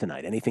college hoops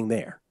tonight? Anything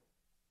there?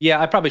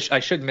 Yeah, I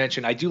should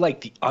mention, I do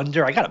like the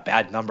under. I got a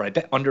bad number. I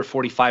bet under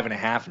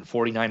 45.5 and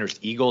 49ers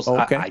Eagles.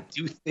 Okay. I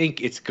do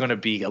think it's going to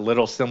be a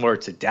little similar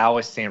to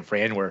Dallas, San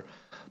Fran, where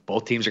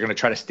both teams are going to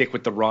try to stick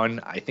with the run.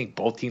 I think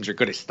both teams are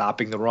good at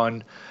stopping the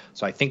run.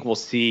 So I think we'll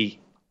see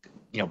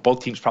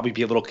both teams probably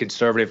be a little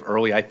conservative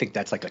early. I think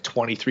that's like a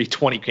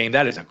 23-20 game.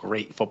 That is a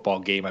great football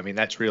game. I mean,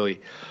 that's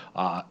really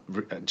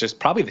just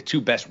probably the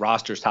two best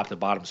rosters top to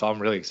bottom. So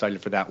I'm really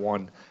excited for that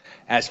one.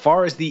 As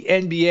far as the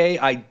NBA,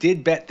 I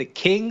did bet the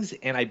Kings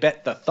and I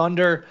bet the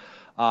Thunder.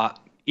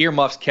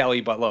 Earmuffs,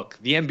 Kelly, but look,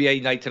 the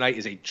NBA night tonight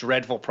is a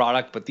dreadful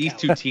product, but these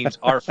two teams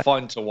are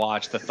fun to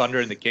watch. The Thunder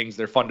and the Kings,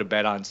 they're fun to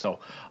bet on. So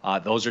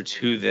those are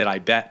two that I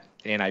bet.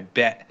 And I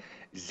bet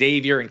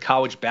Xavier in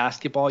college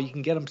basketball. You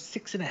can get them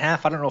 6.5.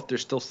 I don't know if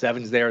there's still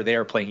 7s there. They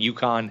are playing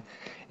UConn.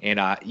 And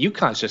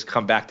UConn's just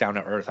come back down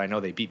to earth. I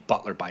know they beat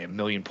Butler by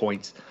 1,000,000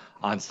 points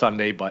on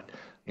Sunday, but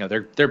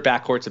their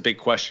backcourt's a big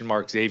question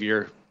mark.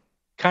 Xavier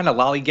kind of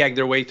lollygagged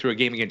their way through a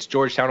game against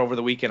Georgetown over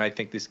the weekend. I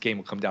think this game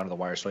will come down to the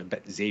wire, so I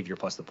bet Xavier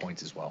plus the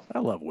points as well. I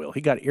love Will.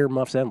 He got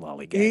earmuffs and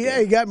lollygag.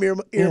 Yeah, he got me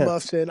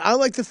earmuffs in. I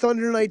like the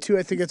Thunder tonight, too.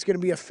 I think it's going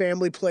to be a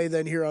family play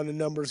then here on the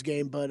numbers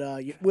game. But,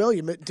 Will,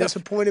 you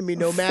disappointed me.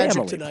 No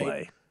magic tonight.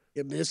 Play.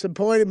 You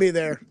disappointed me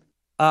there.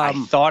 I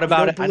thought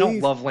about it. I don't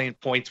love laying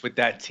points with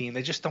that team.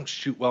 They just don't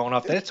shoot well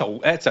enough. That's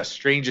a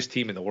strangest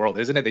team in the world,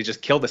 isn't it? They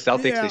just killed the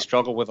Celtics. Yeah. They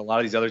struggle with a lot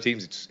of these other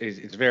teams.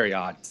 It's very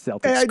odd.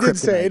 Celtics. I did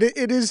say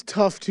it is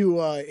tough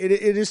to it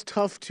is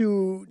tough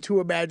to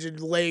imagine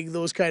laying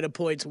those kind of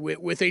points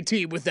with a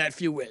team with that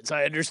few wins.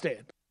 I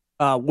understand.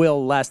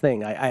 Will, last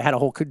thing. I had a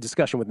whole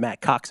discussion with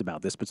Matt Cox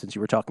about this, but since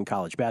you were talking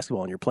college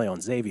basketball and your play on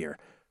Xavier,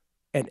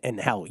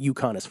 and how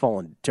UConn has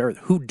fallen to earth,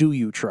 who do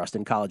you trust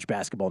in college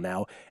basketball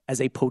now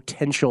as a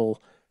potential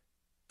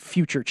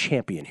future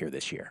champion here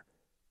this year?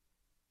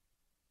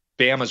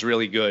 Bama's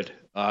really good.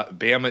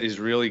 Bama is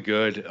really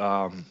good.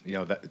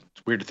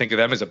 It's weird to think of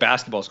them as a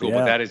basketball school,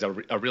 but that is a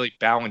really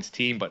balanced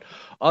team. But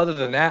other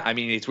than that, I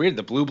mean, it's weird.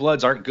 The Blue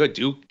Bloods aren't good.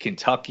 Duke,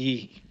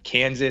 Kentucky,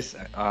 Kansas.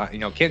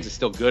 Kansas is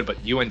still good, but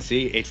UNC,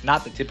 it's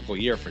not the typical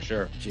year for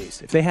sure.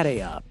 Jeez, if they had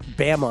a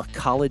Bama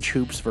college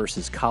hoops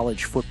versus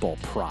college football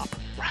prop,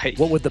 right?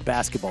 What would the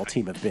basketball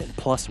team have been?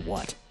 Plus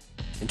what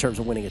in terms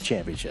of winning a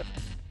championship?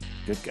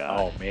 Good God.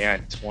 Oh,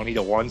 man,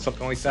 20-1,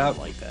 something like that?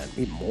 Something like that.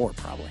 Even more,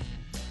 probably.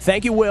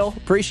 Thank you, Will.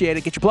 Appreciate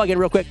it. Get your plug in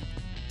real quick.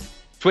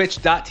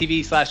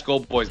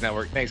 Twitch.tv/Gold Boys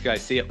Network. Thanks,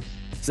 guys. See ya.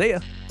 See ya.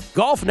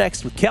 Golf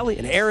next with Kelly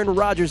and Aaron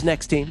Rodgers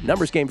next team.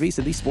 Numbers Game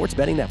VSiN, the Sports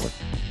Betting Network.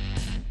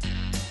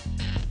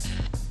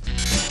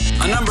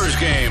 A numbers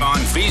game on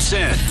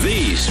VSiN,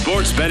 the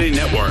Sports Betting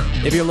Network.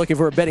 If you're looking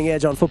for a betting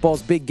edge on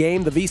football's big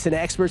game, the VSiN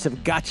experts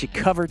have got you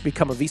covered.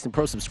 Become a VSiN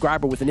Pro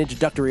subscriber with an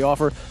introductory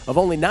offer of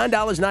only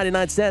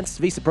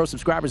 $9.99. VSiN Pro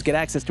subscribers get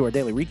access to our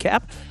daily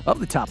recap of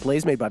the top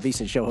plays made by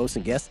VSiN show hosts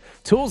and guests.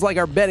 Tools like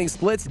our betting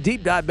splits,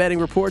 deep dive betting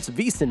reports,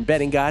 VSiN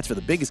betting guides for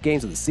the biggest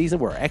games of the season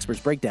where our experts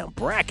break down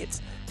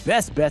brackets,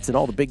 best bets, and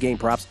all the big game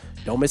props.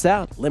 Don't miss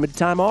out. Limited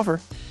time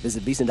offer.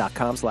 Visit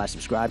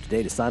VSiN.com/subscribe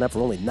today to sign up for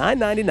only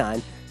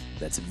 $9.99.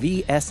 That's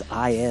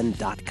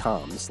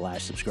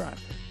VSIN.com/subscribe.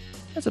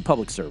 That's a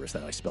public service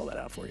that I spell that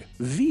out for you.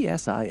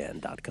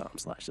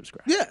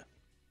 VSIN.com/subscribe. Yeah.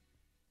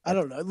 I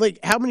don't know. Like,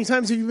 how many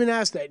times have you been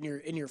asked that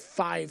in your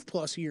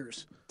 5+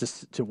 years?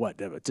 To what?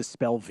 To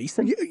spell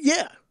VSiN?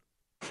 Yeah.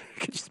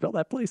 Could you spell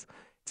that, please?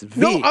 It's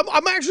V. No,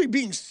 I'm actually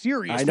being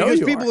serious. I know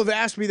because you people are. have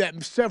asked me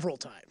that several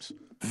times.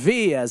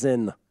 V as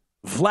in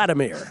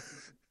Vladimir.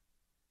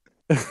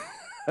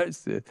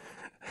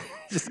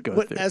 Just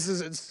go through. S is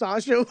in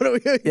Sasha? What are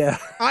we? Yeah.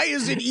 I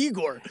is in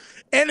Igor.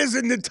 N is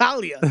in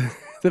Natalia.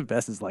 The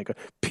best is like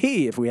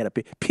P if we had a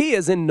P. P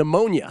is in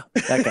pneumonia.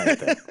 That kind of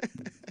thing.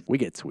 We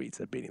get tweets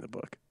at Beating the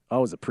Book. I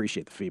always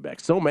appreciate the feedback.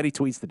 So many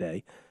tweets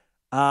today.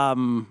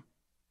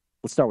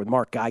 Let's start with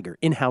Mark Geiger,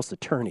 in-house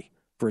attorney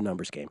for a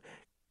numbers game.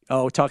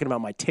 Oh, talking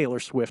about my Taylor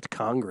Swift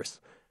Congress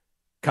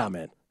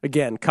comment.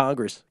 Again,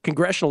 Congress.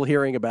 Congressional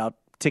hearing about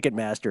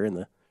Ticketmaster and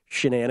the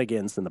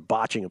shenanigans and the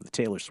botching of the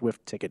Taylor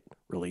Swift ticket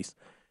release.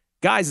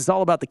 Guys, it's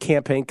all about the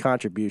campaign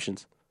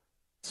contributions.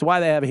 That's why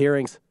they have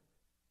hearings.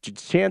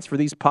 Chance for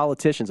these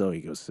politicians. Oh,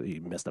 he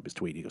messed up his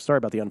tweet. He goes, sorry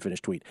about the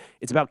unfinished tweet.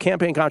 It's about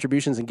campaign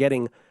contributions and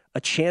getting a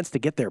chance to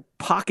get their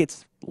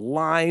pockets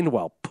lined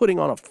while putting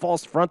on a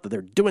false front that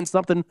they're doing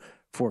something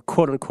for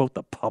quote unquote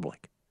the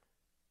public.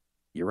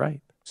 You're right.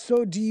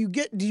 So do you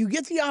get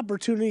the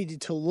opportunity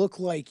to look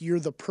like you're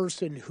the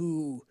person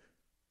who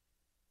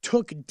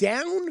took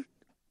down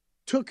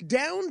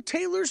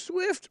Taylor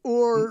Swift,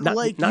 or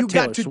not you Taylor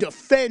got to Swift.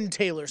 defend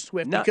Taylor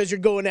Swift because you're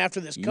going after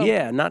this company?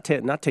 Yeah, not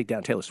take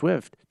down Taylor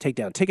Swift, take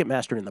down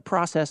Ticketmaster in the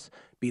process,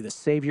 be the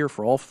savior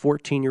for all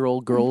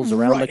 14-year-old girls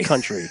around the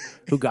country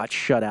who got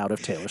shut out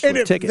of Taylor Swift and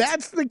if tickets.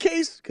 That's the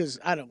case, because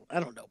I don't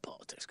know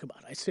politics. Come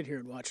on, I sit here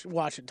and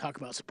watch and talk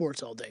about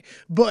sports all day.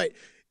 But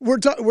we're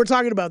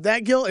talking about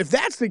that, Gil. If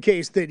that's the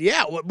case, then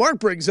yeah, what Mark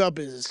brings up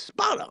is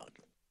spot on.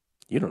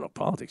 You don't know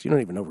politics. You don't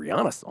even know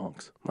Rihanna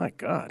songs. My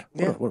God.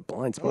 What a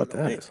blind spot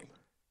that is.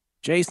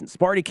 Jason,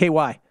 Sparty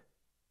KY.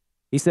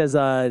 He says,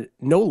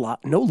 no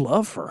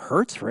love for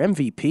Hurts for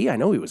MVP. I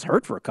know he was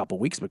hurt for a couple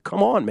weeks, but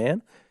come on,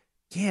 man.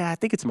 Yeah, I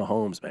think it's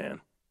Mahomes,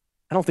 man.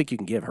 I don't think you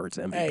can give Hurts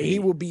MVP. Hey, he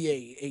will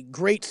be a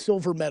great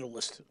silver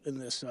medalist in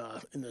this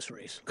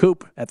race.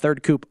 Coop, at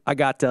third Coop, I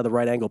got the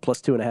right angle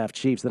plus 2.5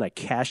 Chiefs. Then I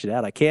cashed it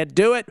out. I can't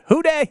do it.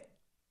 Who day?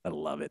 I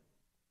love it.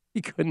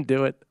 He couldn't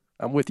do it.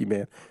 I'm with you,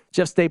 man.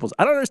 Jeff Staples.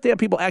 I don't understand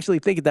people actually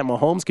thinking that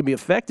Mahomes can be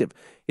effective.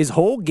 His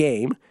whole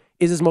game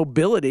is his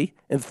mobility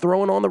and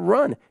throwing on the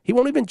run. He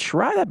won't even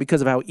try that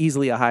because of how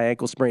easily a high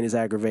ankle sprain is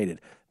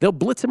aggravated. They'll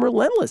blitz him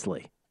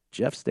relentlessly.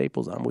 Jeff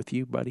Staples, I'm with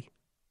you, buddy.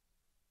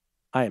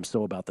 I am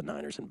so about the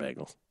Niners and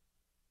Bengals.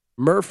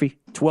 Murphy,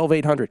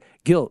 12,800.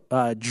 Gil,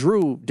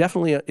 Drew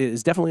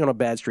is definitely on a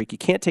bad streak. You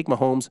can't take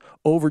Mahomes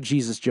over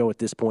Jesus Joe at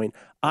this point.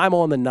 I'm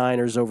on the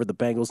Niners over the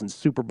Bengals in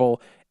Super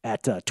Bowl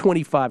at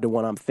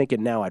 25-1. I'm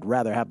thinking now I'd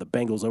rather have the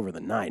Bengals over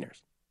the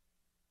Niners.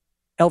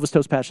 Elvis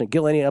Toast Passionate.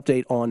 Gil, any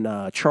update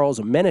on Charles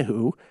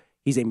Omenihu?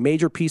 He's a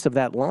major piece of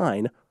that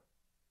line.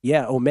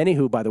 Yeah,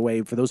 Omenihu, by the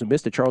way, for those who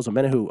missed it, Charles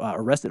Omenihu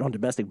arrested on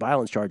domestic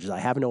violence charges. I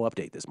have no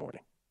update this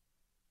morning.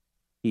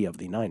 He of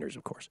the Niners,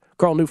 of course.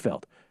 Carl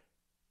Neufeld.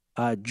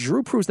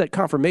 Drew proves that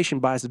confirmation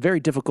bias is very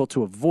difficult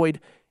to avoid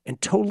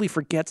and totally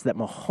forgets that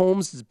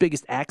Mahomes'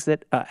 biggest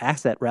asset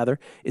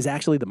is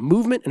actually the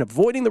movement and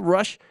avoiding the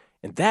rush,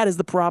 and that is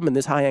the problem in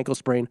this high ankle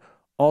sprain.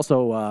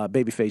 Also,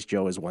 Babyface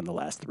Joe has won the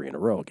last 3 in a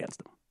row against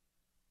him.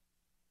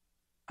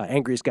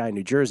 Angriest guy in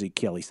New Jersey,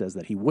 Kelly, says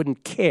that he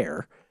wouldn't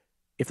care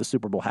if the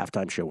Super Bowl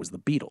halftime show was the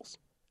Beatles.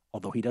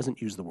 Although he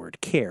doesn't use the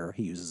word care,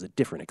 he uses a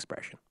different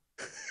expression.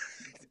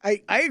 I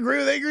agree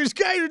with Angriest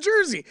guy in New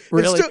Jersey.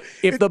 Really?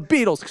 If the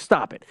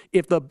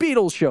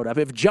Beatles showed up,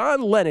 if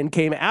John Lennon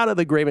came out of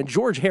the grave and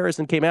George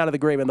Harrison came out of the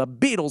grave and the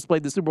Beatles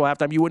played the Super Bowl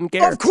halftime, you wouldn't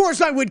care? Of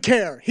course I would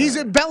care. He's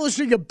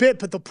embellishing a bit,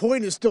 but the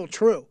point is still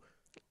true.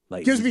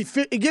 It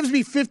gives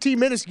me 15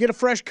 minutes to get a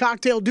fresh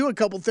cocktail, do a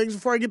couple things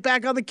before I get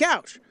back on the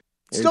couch.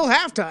 Still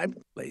halftime.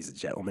 Ladies and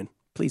gentlemen,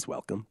 please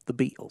welcome the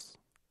Beatles.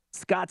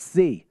 Scott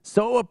C.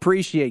 So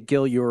appreciate,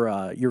 Gil,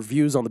 your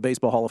views on the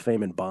Baseball Hall of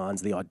Fame and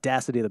bonds, the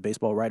audacity of the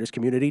baseball writers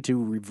community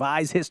to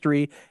revise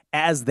history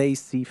as they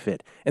see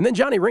fit. And then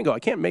Johnny Ringo, I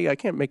can't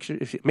make sure,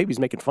 maybe he's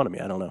making fun of me,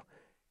 I don't know.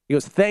 He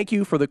goes, thank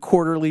you for the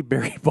quarterly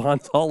Barry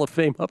Bonds Hall of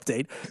Fame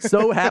update.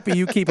 So happy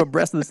you keep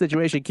abreast of the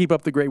situation. Keep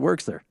up the great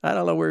work, sir. I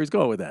don't know where he's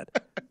going with that.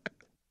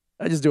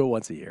 I just do it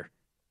once a year.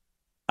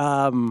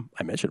 I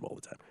mention him all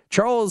the time.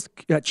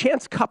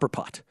 Chance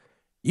Copperpot.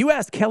 You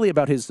asked Kelly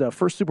about his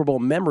first Super Bowl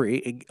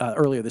memory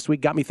earlier this week.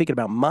 Got me thinking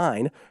about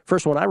mine.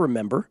 First one I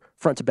remember,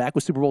 front to back,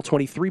 was Super Bowl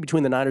 23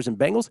 between the Niners and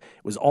Bengals.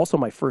 It was also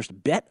my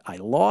first bet. I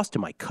lost to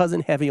my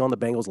cousin Heavy on the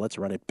Bengals. Let's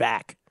run it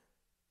back.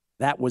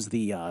 That was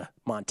the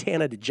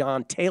Montana to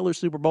John Taylor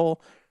Super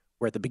Bowl,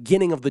 where at the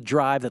beginning of the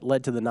drive that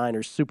led to the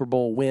Niners Super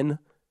Bowl win,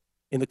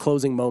 in the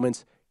closing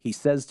moments, he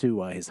says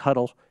to his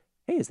huddle,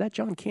 hey, is that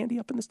John Candy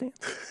up in the stands?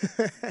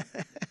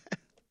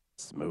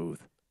 Smooth.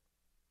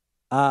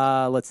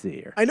 Let's see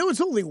here. I know it's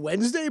only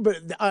Wednesday, but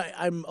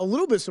I'm a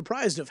little bit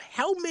surprised of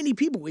how many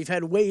people we've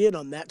had weigh in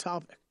on that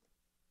topic.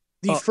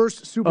 The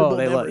first Super Bowl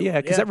memory.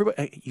 Because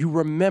everybody, you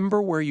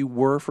remember where you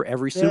were for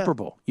every Super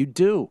Bowl. You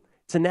do.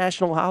 It's a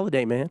national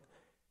holiday, man.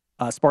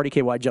 Sparty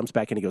KY jumps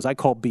back and he goes, I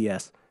call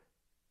BS.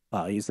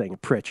 He's saying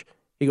Pritch.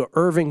 He goes,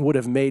 Irving would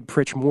have made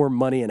Pritch more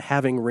money, and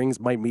having rings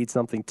might mean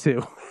something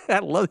too. I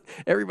love it.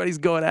 Everybody's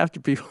going after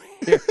people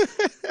here.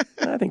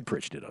 I think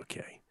Pritch did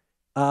okay.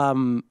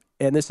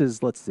 And this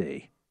is, let's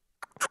see,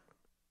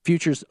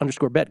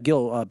 Futures_bet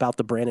Gil about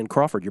the Brandon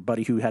Crawford, your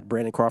buddy who had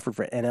Brandon Crawford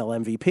for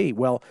NL MVP.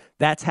 Well,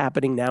 that's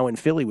happening now in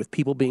Philly with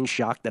people being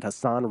shocked that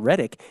Hassan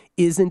Reddick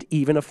isn't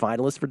even a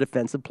finalist for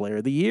Defensive Player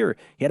of the Year.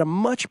 He had a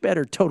much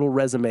better total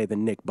resume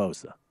than Nick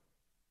Bosa.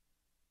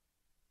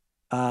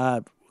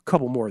 A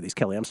couple more of these,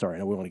 Kelly. I'm sorry. I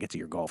know we want to get to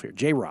your golf here.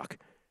 J-Rock,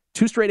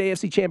 2 straight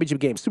AFC Championship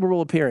games, Super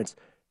Bowl appearance,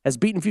 has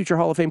beaten future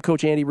Hall of Fame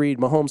coach Andy Reid,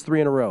 Mahomes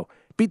 3 in a row.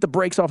 Beat the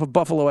brakes off of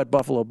Buffalo at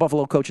Buffalo.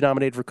 Buffalo coach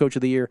nominated for Coach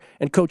of the Year.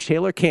 And Coach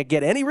Taylor can't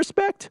get any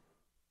respect?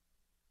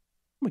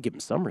 I'm going to give him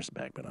some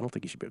respect, but I don't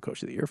think he should be a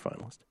Coach of the Year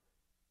finalist.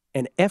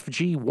 And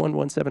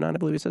FG1179, I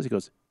believe he says, he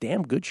goes,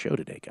 damn good show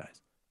today,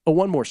 guys. Oh,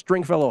 one more.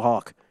 Stringfellow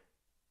Hawk.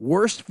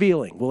 Worst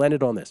feeling. We'll end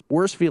it on this.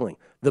 Worst feeling.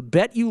 The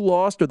bet you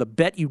lost or the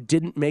bet you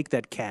didn't make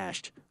that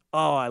cashed?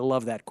 Oh, I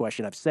love that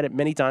question. I've said it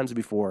many times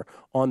before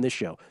on this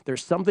show.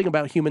 There's something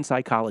about human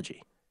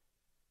psychology.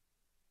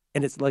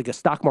 And it's like a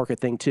stock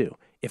market thing, too.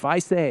 If I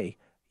say,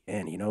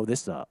 and you know,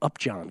 this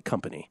Upjohn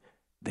company,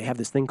 they have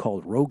this thing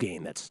called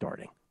Rogaine that's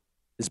starting.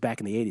 This is back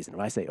in the 80s. And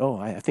if I say, oh,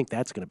 I think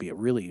that's going to be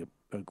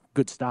a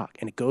good stock,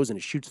 and it goes and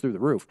it shoots through the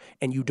roof,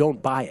 and you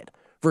don't buy it,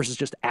 versus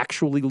just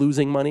actually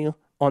losing money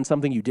on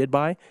something you did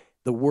buy,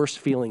 the worst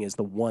feeling is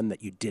the one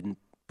that you didn't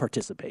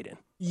participate in.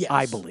 Yes.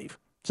 I believe.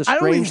 It's a strange I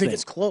don't even think thing.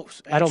 it's close.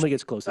 Actually. I don't think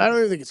it's close. I don't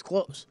even think it's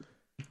close.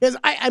 Because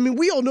I mean,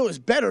 we all know as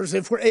bettors,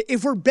 if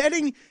we're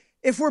betting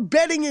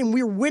and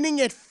we're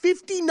winning at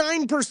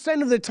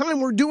 59% of the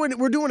time, we're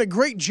doing a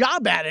great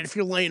job at it if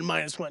you're laying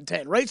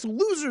 -110, right? So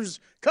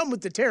losers come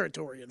with the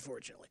territory,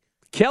 unfortunately.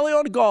 Kelly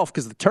on golf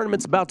because the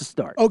tournament's about to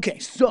start. Okay,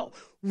 so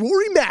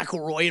Rory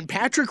McIlroy and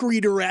Patrick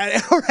Reed are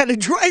at a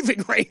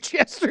driving range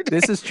yesterday.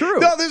 This is true.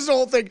 No, this is the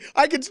whole thing.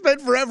 I could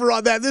spend forever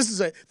on that. This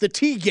is the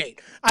Tee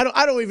Gate. I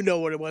don't even know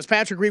what it was.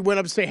 Patrick Reed went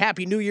up to say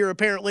Happy New Year,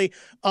 apparently.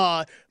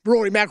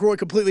 Rory McIlroy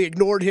completely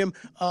ignored him.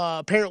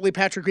 Apparently,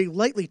 Patrick Reed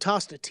lightly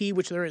tossed a tee,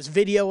 which there is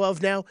video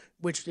of now,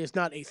 which is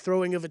not a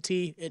throwing of a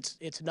tee.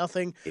 It's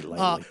nothing.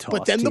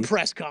 But then the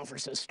press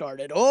conferences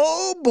started.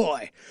 Oh,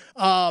 boy.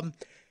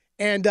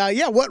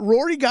 What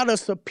Rory got a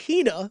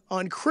subpoena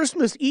on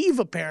Christmas Eve,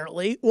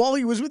 apparently, while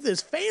he was with his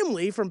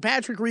family from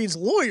Patrick Reed's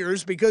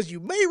lawyers, because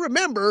you may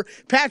remember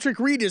Patrick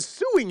Reed is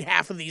suing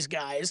half of these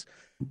guys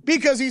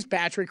because he's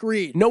Patrick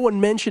Reed. No one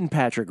mentioned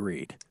Patrick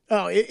Reed.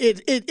 Oh,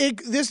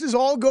 this is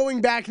all going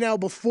back now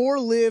before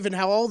Live and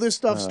how all this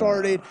stuff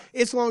started.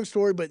 It's a long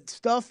story, but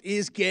stuff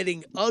is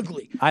getting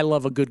ugly. I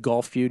love a good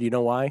golf feud. You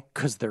know why?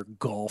 Because they're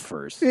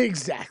golfers.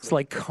 Exactly. It's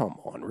like, come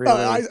on, really?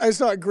 I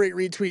saw a great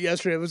retweet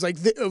yesterday. It was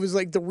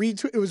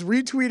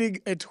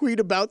retweeting a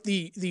tweet about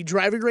the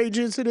driving range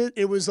incident.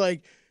 It was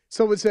like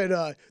someone said,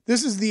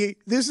 "This is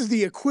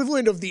the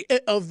equivalent of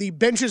the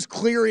benches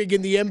clearing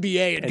in the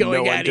NBA and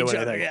going at each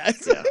other." Yeah.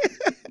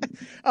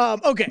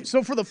 Okay,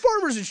 so for the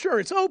Farmers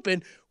Insurance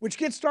Open, which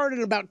gets started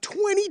in about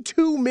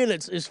 22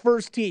 minutes, is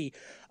first tee.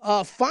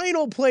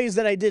 Final plays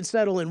that I did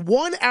settle in.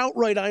 One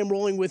outright I am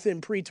rolling with in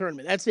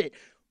pre-tournament. That's it.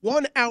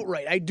 One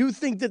outright. I do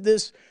think that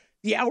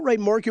the outright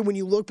market, when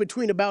you look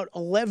between about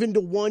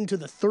 11-1 to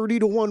the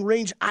 30-1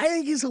 range, I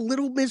think is a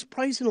little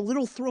mispriced and a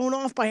little thrown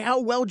off by how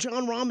well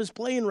Jon Rahm is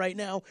playing right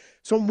now.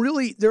 So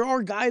there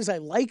are guys I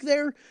like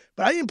there,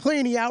 but I didn't play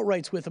any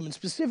outrights with them. And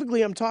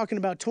specifically, I'm talking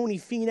about Tony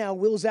Finau,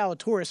 Will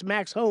Zalatoris,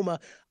 Max Homa.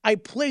 I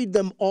played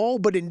them all,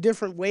 but in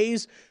different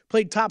ways.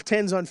 Played top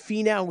 10s on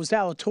Finau with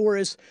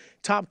Zalatoris,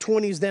 top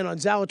 20s then on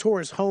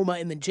Zalatoris, Homa,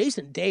 and then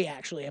Jason Day,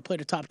 actually, I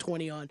played a top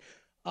 20 on.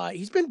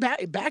 He's been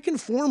back in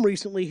form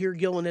recently here,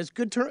 Gil, and has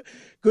good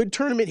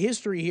tournament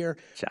history here.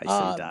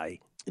 Jason Day.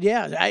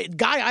 Yeah,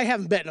 guy I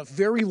haven't bet in a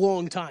very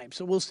long time,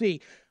 so we'll see.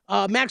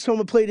 Max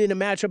Homa played in a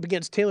matchup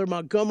against Taylor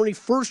Montgomery.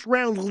 First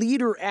round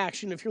leader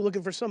action, if you're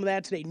looking for some of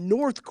that today.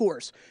 North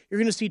Course. You're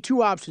going to see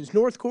two options,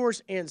 North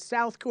Course and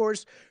South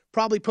Course.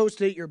 Probably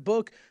posted at your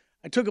book.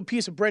 I took a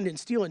piece of Brendan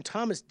Steele and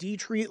Thomas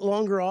Dietrich,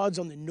 longer odds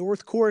on the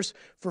North Course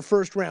for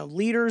first round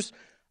leaders.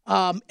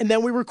 And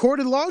then we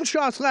recorded Long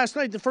Shots last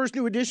night, the first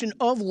new edition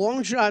of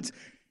Long Shots.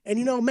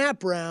 And, Matt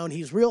Brown,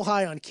 he's real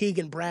high on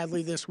Keegan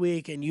Bradley this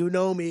week. And you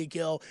know me,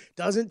 Gil,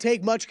 doesn't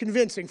take much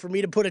convincing for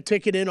me to put a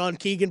ticket in on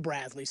Keegan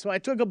Bradley. So I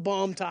took a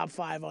bomb top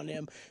 5 on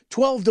him,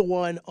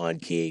 12-1 on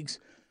Keegs.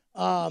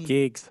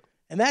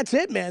 And that's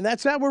it, man.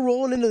 That's how we're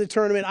rolling into the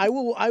tournament. I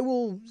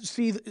will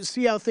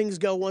see how things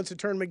go once the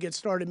tournament gets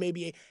started,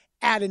 maybe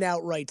add an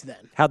outright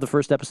then. How'd the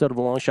first episode of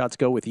Long Shots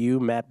go with you,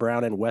 Matt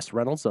Brown, and Wes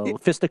Reynolds?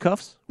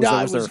 Fisticuffs?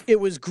 It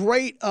was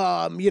great.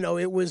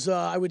 It was,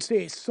 I would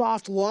say, a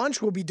soft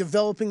launch. We'll be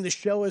developing the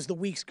show as the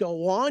weeks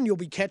go on. You'll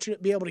be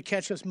able to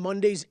catch us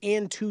Mondays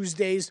and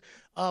Tuesdays.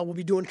 We'll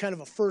be doing kind of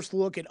a first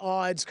look at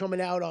odds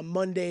coming out on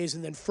Mondays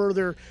and then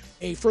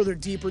a further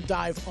deeper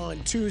dive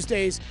on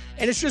Tuesdays.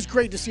 And it's just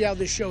great to see how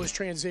this show has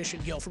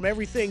transitioned, Gil, from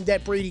everything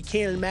that Brady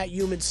Cannon and Matt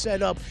Heumann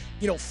set up,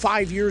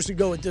 5 years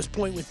ago at this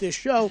point with this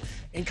show,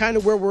 and kind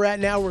of where we're at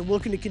now. We're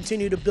looking to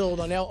continue to build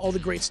on all the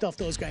great stuff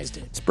those guys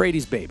did. It's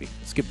Brady's baby.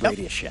 Let's give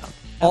Brady a shout.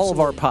 Absolutely. All of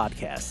our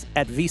podcasts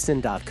at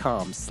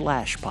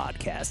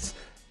vsin.com/podcasts.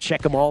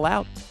 Check them all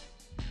out.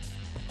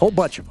 Whole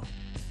bunch of them,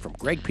 from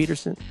Greg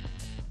Peterson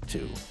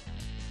to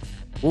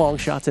Long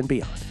Shots and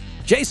beyond.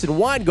 Jason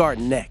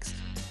Weingarten next.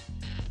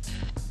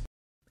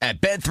 At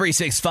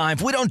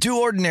Bet365, we don't do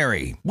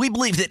ordinary. We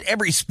believe that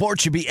every sport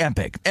should be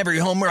epic. Every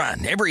home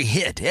run, every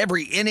hit,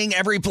 every inning,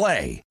 every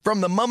play. From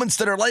the moments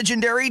that are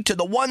legendary to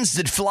the ones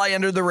that fly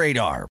under the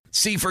radar.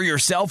 See for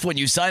yourself when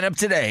you sign up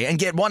today and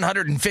get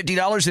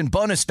 $150 in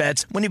bonus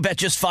bets when you bet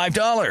just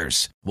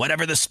 $5.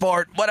 Whatever the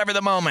sport, whatever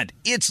the moment,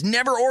 it's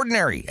never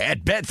ordinary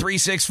at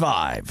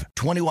Bet365.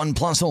 21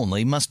 plus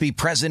only. Must be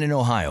present in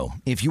Ohio.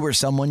 If you or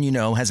someone you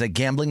know has a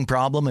gambling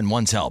problem and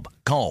wants help,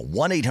 call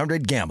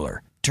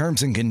 1-800-GAMBLER.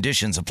 Terms and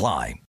conditions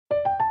apply.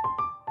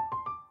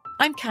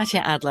 I'm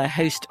Katya Adler,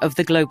 host of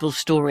The Global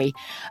Story.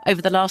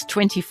 Over the last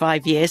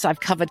 25 years,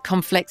 I've covered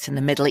conflicts in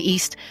the Middle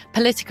East,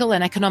 political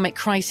and economic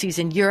crises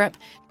in Europe,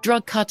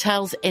 drug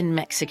cartels in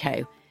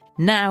Mexico.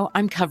 Now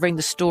I'm covering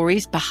the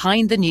stories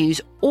behind the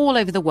news all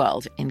over the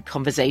world in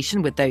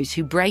conversation with those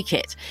who break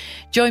it.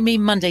 Join me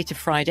Monday to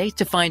Friday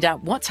to find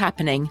out what's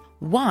happening,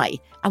 why,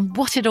 and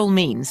what it all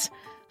means.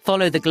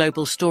 Follow The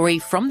Global Story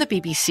from the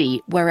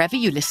BBC wherever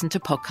you listen to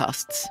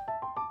podcasts.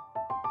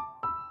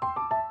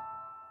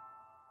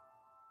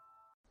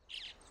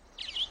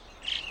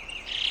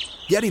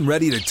 Getting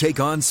ready to take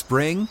on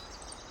spring?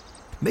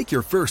 Make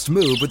your first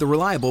move with the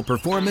reliable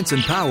performance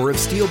and power of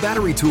Steel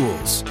battery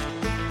tools.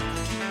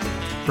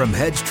 From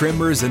hedge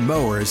trimmers and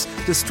mowers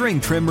to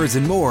string trimmers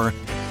and more,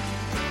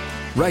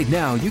 right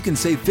now you can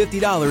save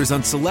 $50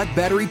 on select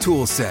battery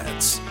tool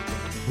sets.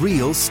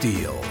 Real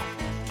Steel.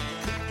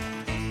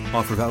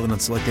 Offer valid on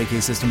select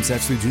AK system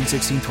sets through June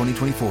 16,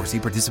 2024. See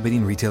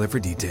participating retailer for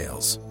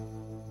details.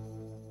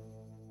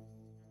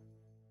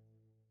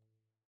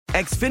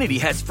 Xfinity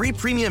has free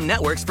premium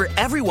networks for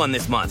everyone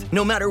this month,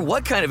 no matter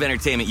what kind of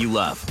entertainment you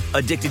love.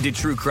 Addicted to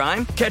true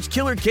crime? Catch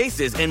killer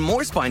cases and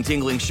more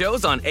spine-tingling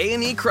shows on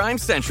A&E Crime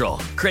Central.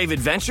 Crave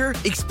adventure?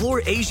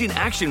 Explore Asian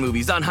action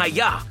movies on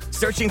Hi-Ya.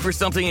 Searching for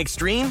something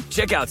extreme?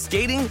 Check out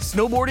skating,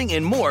 snowboarding,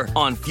 and more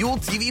on Fuel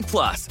TV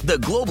Plus, the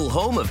global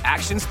home of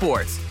action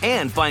sports.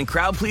 And find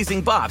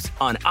crowd-pleasing bops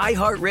on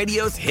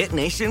iHeartRadio's Hit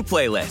Nation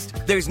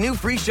playlist. There's new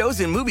free shows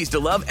and movies to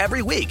love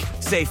every week.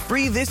 Say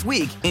free this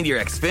week in your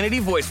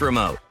Xfinity voice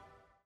remote.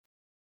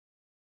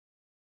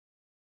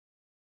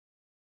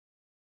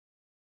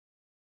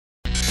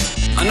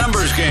 A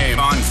numbers game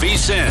on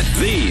VSiN,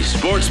 the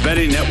Sports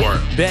Betting Network.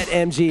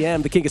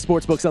 BetMGM, the king of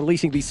sportsbooks,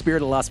 unleashing the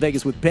spirit of Las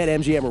Vegas with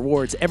BetMGM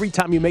rewards. Every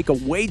time you make a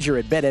wager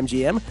at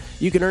BetMGM,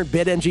 you can earn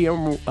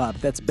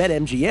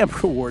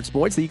BetMGM rewards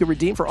points that you can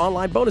redeem for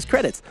online bonus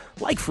credits,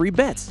 like free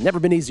bets. Never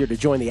been easier to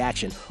join the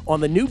action. On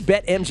the new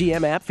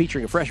BetMGM app,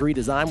 featuring a fresh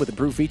redesign with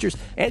improved features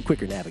and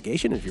quicker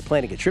navigation. And if you're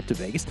planning a trip to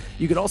Vegas,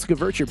 you can also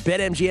convert your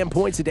BetMGM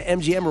points into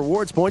MGM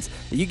rewards points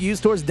that you can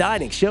use towards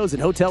dining, shows,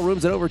 and hotel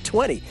rooms at over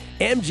 20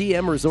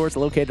 MGM resorts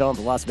located on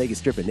the Las Vegas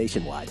Strip and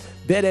nationwide.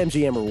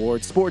 BetMGM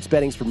rewards, sports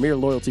betting's premier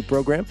loyalty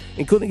program,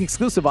 including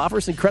exclusive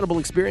offers, incredible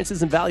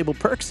experiences, and valuable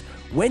perks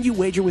when you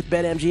wager with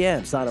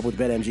BetMGM. Sign up with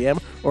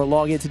BetMGM or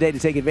log in today to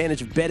take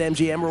advantage of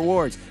BetMGM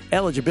rewards.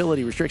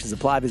 Eligibility restrictions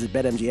apply. Visit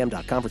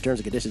BetMGM.com for terms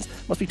and conditions.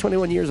 Must be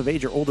 21 years of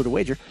age or older to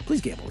wager.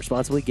 Please gamble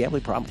responsibly.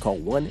 Gambling problem? Call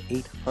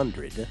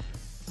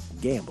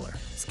 1-800-GAMBLER.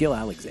 Skill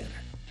Alexander.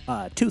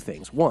 Two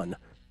things. One,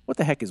 what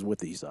the heck is with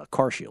these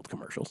CarShield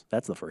commercials?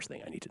 That's the first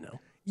thing I need to know.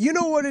 You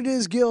know what it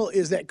is, Gil,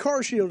 is that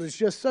CarShield is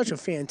just such a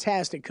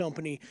fantastic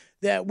company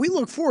that we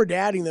look forward to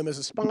adding them as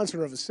a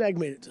sponsor of a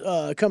segment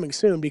coming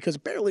soon because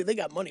apparently they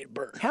got money to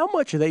burn. How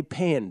much are they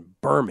paying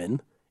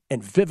Berman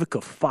and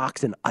Vivica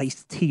Fox and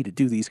Ice-T to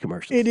do these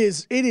commercials? It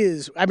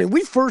is. I mean,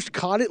 we first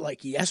caught it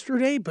like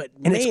yesterday, but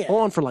and it's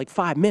on for like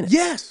 5 minutes.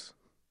 Yes.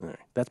 All right,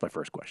 that's my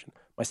first question.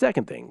 My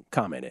second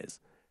comment is,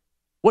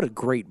 what a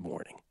great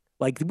morning.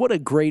 Like, what a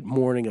great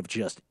morning of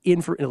just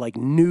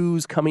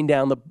news coming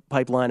down the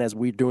pipeline as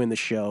we're doing the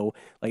show.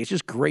 Like, it's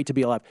just great to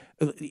be alive.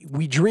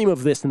 We dream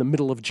of this in the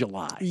middle of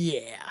July.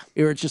 Yeah.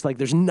 Or it's just like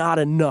there's not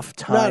enough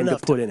time to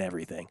put in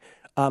everything.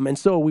 And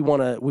so we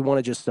want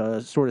to just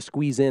sort of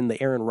squeeze in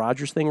the Aaron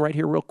Rodgers thing right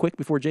here real quick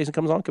before Jason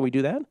comes on. Can we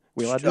do that?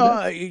 We allowed to do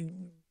that?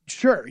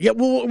 Sure. Yeah.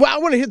 Well, I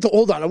want to hit the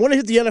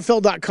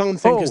NFL.com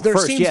thing because there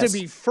seems to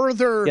be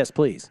further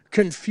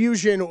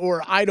confusion,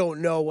 or I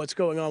don't know what's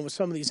going on with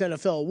some of these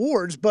NFL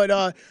awards.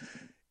 But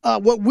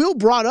what Will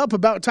brought up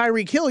about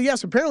Tyreek Hill,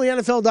 yes, apparently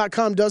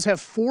NFL.com does have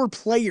 4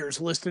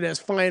 players listed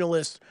as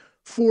finalists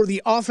for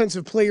the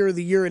Offensive Player of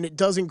the Year, and it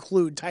does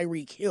include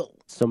Tyreek Hill.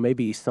 So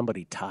maybe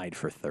somebody tied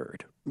for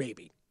third.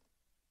 Maybe.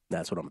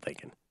 That's what I'm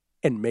thinking.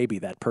 And maybe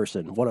that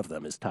person, one of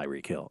them, is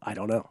Tyreek Hill. I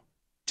don't know.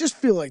 Just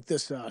feel like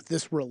this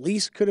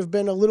release could have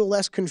been a little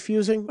less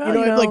confusing.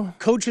 Well, like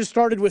coaches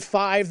started with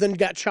 5, then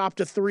got chopped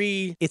to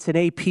 3. It's an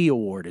AP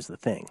award is the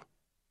thing.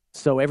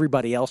 So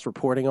everybody else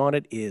reporting on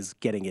it is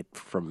getting it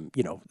from,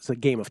 it's a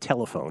game of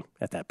telephone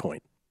at that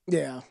point.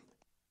 Yeah.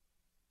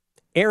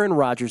 Aaron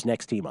Rodgers,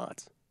 next team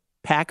odds.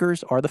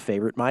 Packers are the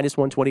favorite,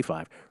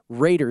 -125.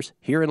 Raiders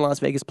here in Las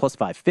Vegas,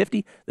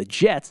 +550. The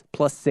Jets,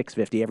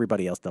 +650.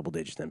 Everybody else double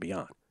digits and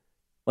beyond.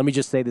 Let me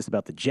just say this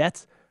about the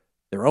Jets.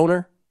 Their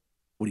owner,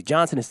 Woody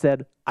Johnson, has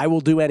said, I will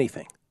do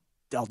anything.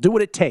 I'll do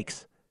what it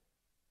takes.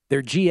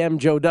 Their GM,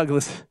 Joe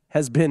Douglas,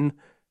 has been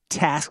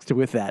tasked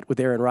with that with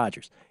Aaron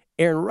Rodgers.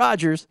 Aaron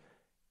Rodgers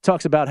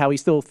talks about how he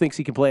still thinks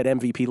he can play at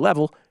MVP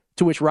level,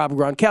 to which Rob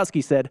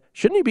Gronkowski said,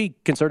 shouldn't he be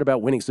concerned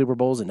about winning Super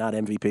Bowls and not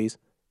MVPs?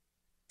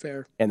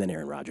 Fair. And then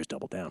Aaron Rodgers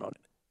doubled down on it.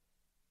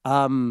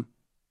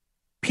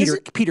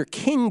 Peter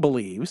King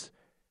believes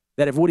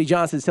that if Woody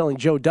Johnson is telling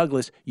Joe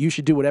Douglas, you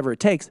should do whatever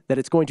it takes, that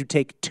it's going to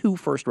take 2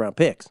 first-round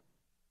picks.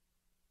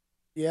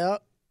 Yeah.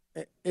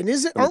 And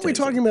aren't we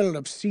talking about an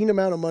obscene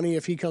amount of money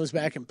if he comes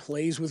back and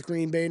plays with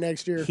Green Bay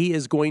next year? He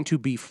is going to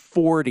be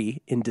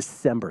 40 in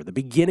December. The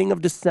beginning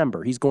of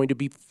December, he's going to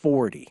be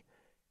 40.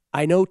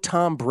 I know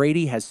Tom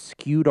Brady has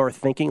skewed our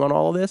thinking on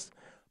all of this,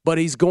 but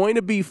he's going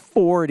to be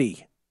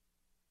 40.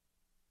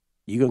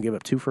 You going to give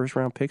up 2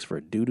 first-round picks for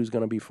a dude who's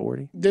going to be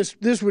 40?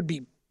 This would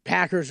be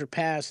Packers or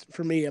pass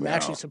for me. I'm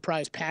actually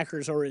surprised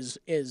Packers are as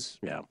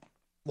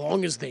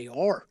long as they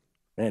are.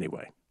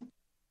 Anyway.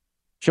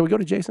 Shall we go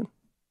to Jason?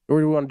 Or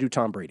do we want to do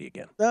Tom Brady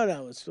again? No,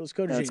 let's go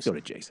to Jason. Let's go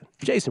to Jason.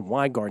 Jason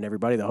Weingarten,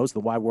 everybody, the host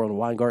of the Wide World of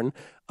Weingarten,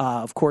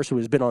 of course, who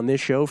has been on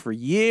this show for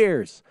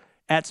years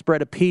at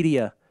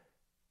Spreadopedia.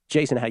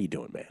 Jason, how you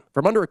doing, man?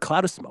 From under a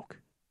cloud of smoke.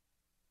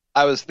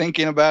 I was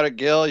thinking about it,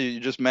 Gil.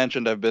 You just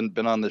mentioned I've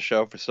been on the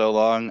show for so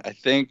long. I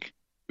think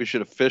we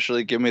should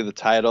officially give me the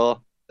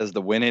title as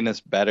the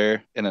winningest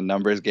bettor in a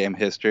numbers game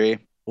history.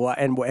 Well,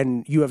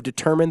 and you have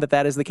determined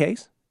that is the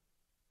case?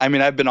 I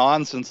mean, I've been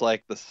on since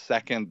like the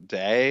second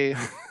day.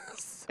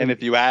 And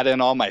if you add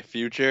in all my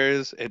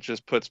futures, it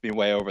just puts me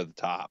way over the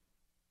top.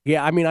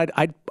 Yeah, I mean,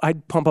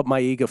 I'd pump up my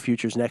Ego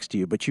futures next to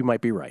you, but you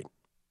might be right.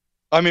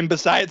 I mean,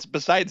 besides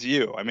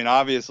you, I mean,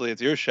 obviously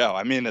it's your show.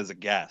 I mean, as a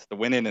guest, the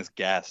winningest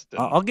guest.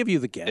 I'll give you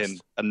the guess in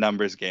a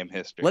numbers game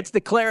history. Let's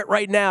declare it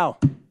right now.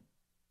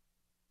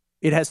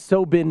 It has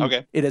so been.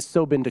 Okay. It has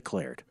so been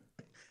declared.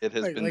 It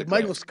has been like declared.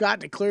 Michael Scott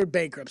declared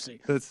bankruptcy.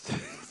 It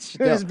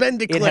has been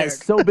declared. It has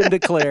so been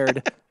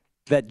declared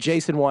that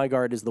Jason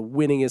Weingart is the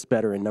winningest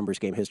bettor in numbers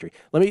game history.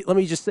 Let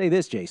me just say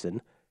this,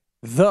 Jason.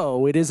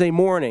 Though it is a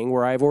morning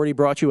where I've already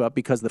brought you up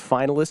because the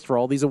finalists for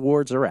all these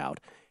awards are out,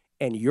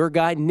 and your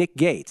guy Nick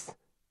Gates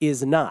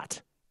is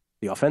not,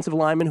 the offensive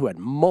lineman who had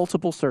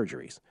multiple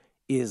surgeries,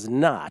 is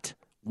not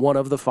one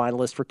of the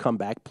finalists for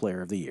Comeback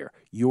Player of the Year.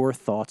 Your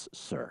thoughts,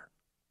 sir?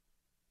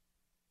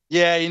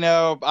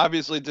 Yeah,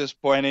 obviously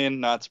disappointing,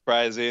 not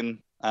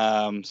surprising.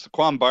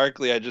 Saquon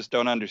Barkley, I just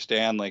don't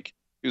understand. Like,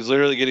 he was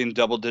literally getting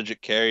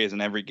double-digit carries in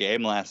every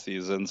game last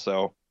season.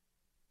 So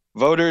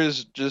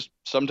voters just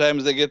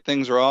sometimes they get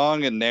things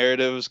wrong and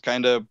narratives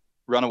kind of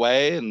run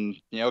away. And,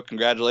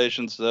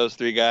 congratulations to those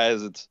three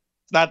guys. It's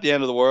not the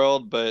end of the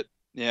world, but,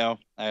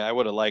 I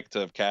would have liked to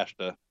have cashed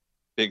a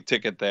big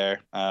ticket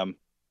there.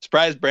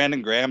 Surprised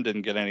Brandon Graham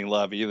didn't get any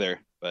love either,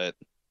 but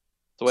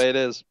it's the way it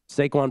is.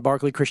 Saquon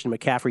Barkley, Christian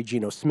McCaffrey,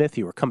 Geno Smith,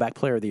 you were Comeback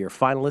Player of the Year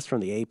finalists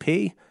from the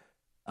AP.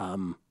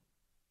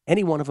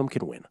 Any one of them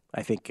can win.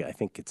 I think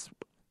it's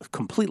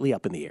completely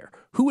up in the air.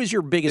 Who is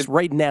your biggest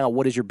right now?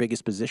 What is your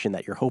biggest position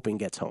that you're hoping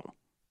gets home?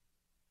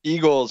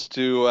 Eagles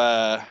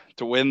to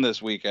win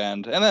this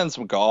weekend, and then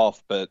some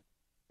golf. But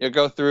I can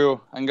go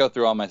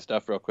through all my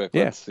stuff real quick.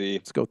 Yeah, let's see.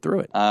 Let's go through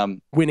it.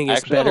 Winning is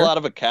actually better. Have a lot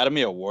of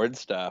Academy Award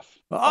stuff.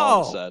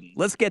 All of a sudden.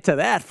 Let's get to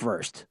that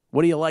first.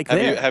 What do you like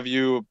there? Have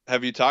you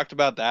talked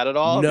about that at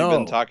all? No. Have you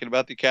been talking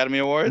about the Academy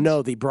Awards?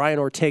 No, the Brian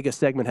Ortega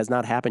segment has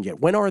not happened yet.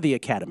 When are the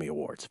Academy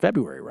Awards?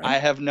 February, right? I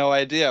have no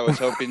idea. I was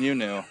hoping you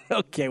knew.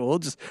 Okay, well,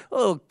 just a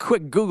little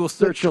quick Google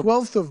search. The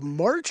 12th of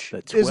March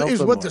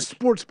is what the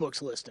sports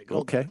book's listing.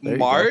 Okay.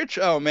 March?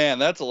 Oh, man,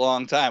 that's a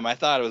long time. I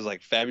thought it was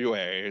like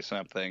February or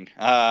something.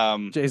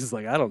 Jason's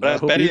like, I don't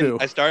know.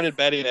 I started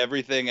betting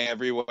everything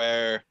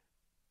everywhere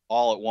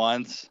all at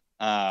once.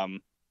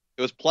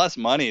 It was plus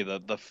money. The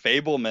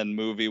Fableman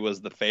movie was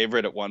the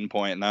favorite at one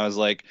point, and I was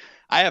like,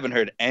 I haven't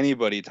heard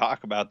anybody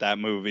talk about that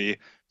movie.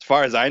 As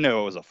far as I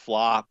know, it was a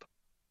flop.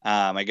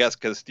 I guess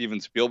because Steven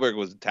Spielberg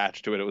was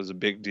attached to it, it was a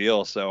big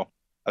deal. So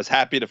I was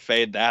happy to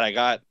fade that. I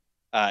got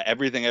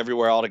Everything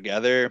Everywhere All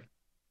Together. It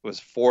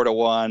was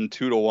 4-1,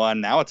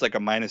 2-1. Now it's like a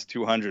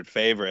 -200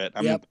 favorite.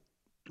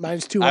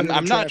 Minus 200.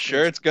 I'm not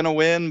sure it's gonna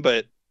win,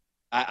 but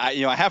I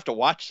have to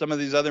watch some of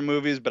these other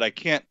movies, but I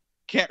can't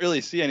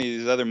really see any of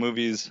these other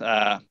movies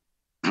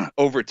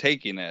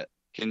overtaking it.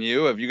 Can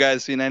you? Have you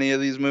guys seen any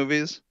of these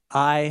movies?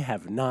 I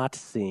have not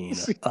seen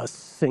a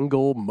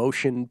single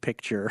motion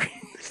picture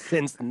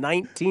since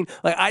 19.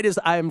 I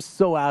am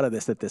so out of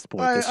this at this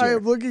point. I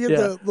am looking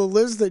at the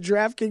list that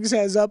DraftKings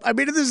has up. I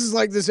mean, this is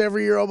like this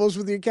every year almost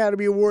with the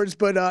Academy Awards,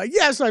 but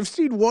yes, I've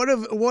seen one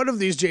of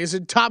these,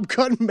 Jason. Top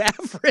Gun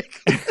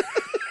Maverick.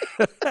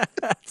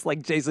 It's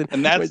like Jason.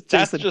 And that's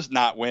just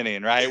not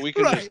winning, right? We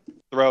can just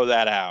throw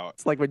that out.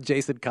 It's like when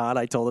Jason Kahn,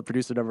 I told the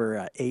producer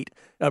number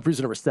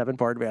 7,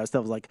 pardon me, I was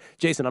like,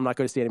 Jason, I'm not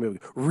going to see any movie.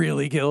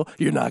 Really, Gil?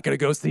 You're not going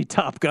to go see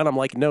Top Gun? I'm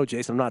like, no,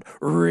 Jason, I'm not.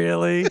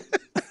 Really?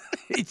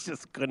 He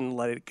just couldn't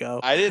let it go.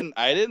 I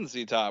didn't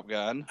see Top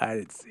Gun. I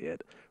didn't see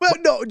it. Well,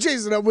 no,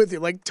 Jason, I'm with you.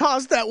 Like,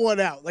 toss that one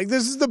out. Like,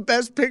 this is the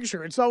best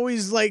picture. It's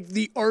always like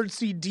the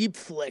artsy deep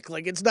flick.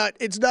 Like, it's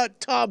not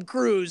Tom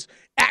Cruise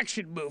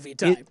action movie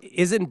type.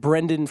 Isn't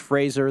Brendan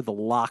Fraser the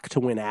lock to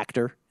win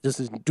actor?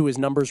 Do his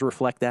numbers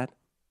reflect that?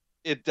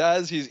 It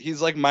does.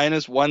 He's like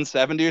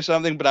 -170 or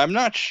something, but I'm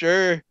not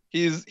sure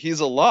he's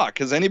a lock.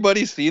 Has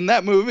anybody seen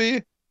that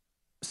movie?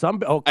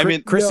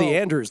 Chrissy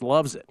Andrews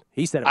loves it.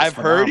 He said it was I've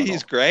heard phenomenal.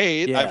 he's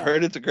great. Yeah. I've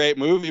heard it's a great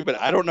movie, but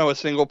I don't know a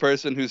single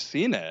person who's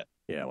seen it.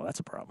 Yeah, well, that's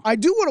a problem. I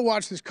do want to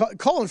watch this.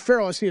 Colin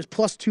Farrell, I see, is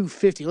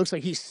 +250. Looks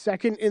like he's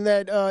second in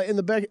that in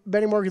the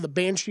betting market. The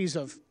Banshees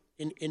of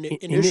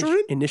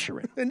Inisherin?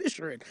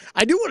 Inisherin.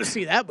 I do want to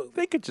see that movie.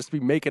 They could just be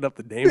making up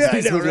the names of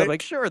these movies. Right? I'm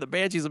like, sure, the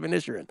Banshees of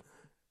Inisherin.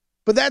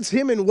 But that's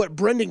him and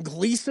Brendan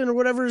Gleeson or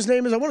whatever his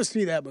name is. I want to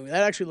see that movie.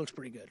 That actually looks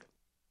pretty good.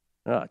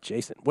 Oh,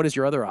 Jason. What is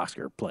your other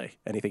Oscar play?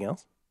 Anything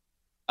else?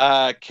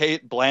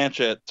 Kate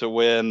Blanchett to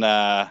win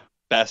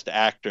Best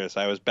Actress.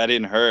 I was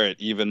betting her at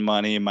even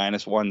money,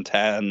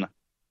 -110,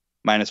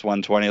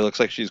 -120. Looks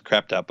like she's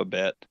crept up a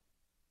bit.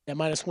 Yeah,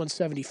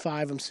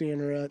 -175 I'm seeing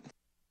her at.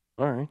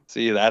 All right.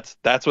 See, that's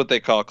what they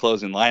call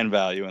closing line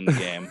value in the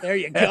game. There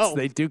you go. Yes,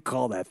 they do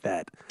call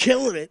that.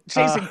 Killing it.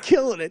 Jason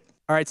killing it.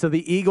 All right, so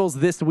the Eagles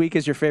this week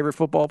is your favorite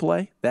football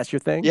play? That's your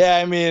thing? Yeah,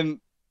 I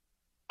mean,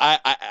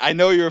 I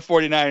know you're a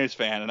 49ers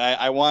fan, and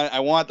I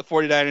want the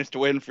 49ers to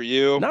win for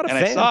you. Not a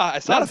fan. I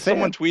saw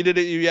someone tweeted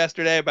at you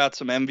yesterday about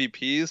some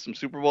MVPs, some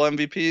Super Bowl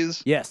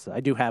MVPs. Yes, I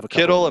do have a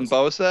couple. Kittle and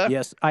Bosa.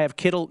 Yes, I have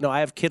Kittle. No, I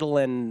have Kittle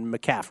and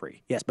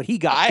McCaffrey. Yes, but he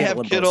got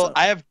Bosa.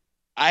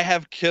 I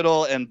have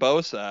Kittle and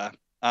Bosa.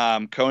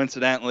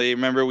 Coincidentally,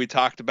 remember we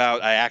talked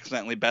about I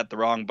accidentally bet the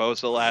wrong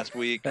Bosa last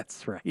week.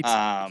 That's right.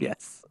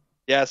 Yes.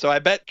 Yeah, so I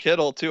bet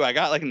Kittle too. I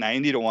got like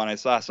 90 to 1. I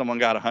saw someone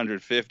got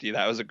 150.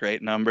 That was a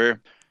great number.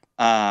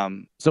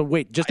 So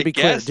wait, just to be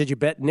clear, did you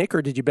bet Nick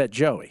or did you bet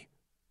Joey?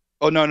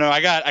 Oh no,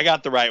 I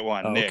got the right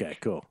one. Oh, Nick. Okay,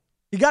 cool.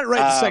 You got it right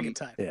the second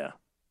time. Yeah.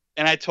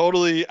 And I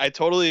totally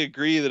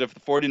agree that if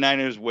the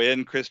 49ers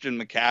win, Christian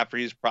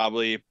McCaffrey's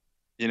probably,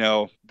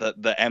 the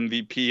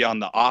MVP on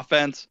the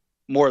offense,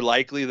 more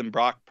likely than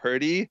Brock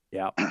Purdy.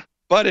 Yeah.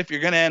 But if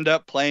you're going to end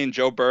up playing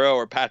Joe Burrow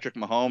or Patrick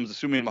Mahomes,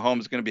 assuming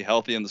Mahomes is going to be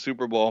healthy in the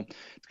Super Bowl,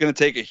 it's going to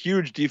take a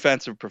huge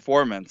defensive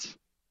performance.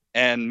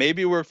 And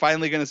maybe we're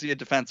finally going to see a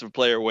defensive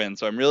player win.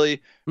 So I'm really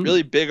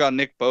big on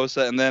Nick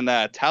Bosa. And then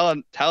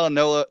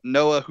Talanoa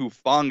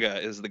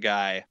Hufanga is the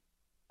guy.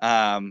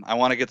 I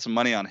want to get some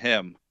money on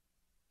him.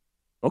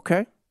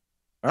 Okay.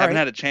 I haven't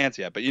had a chance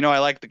yet. But, I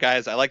like the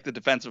guys. I like the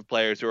defensive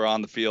players who are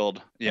on the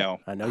field, I know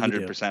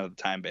 100% of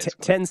the time,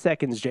 basically. 10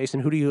 seconds, Jason.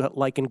 Who do you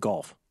like in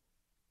golf?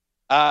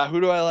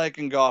 Who do I like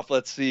in golf?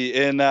 Let's see.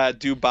 In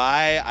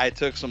Dubai, I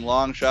took some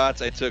long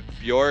shots. I took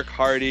Bjork,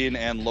 Harding,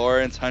 and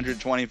Lawrence,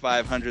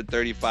 125,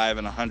 135,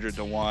 and 100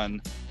 to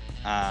 1.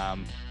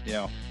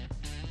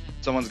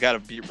 Someone's got to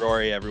beat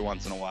Rory every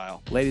once in a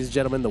while. Ladies and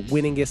gentlemen, the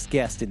winningest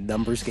guest in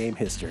numbers game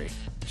history,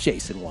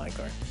 Jason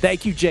Weingart.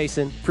 Thank you,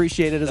 Jason.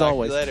 Appreciate it as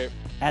always. Talk to you later.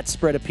 At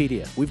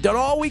Spreadopedia. We've done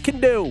all we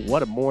can do.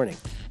 What a morning.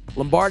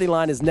 Lombardi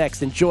Line is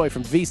next. Enjoy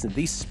from VSiN,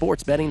 the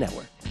Sports Betting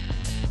Network.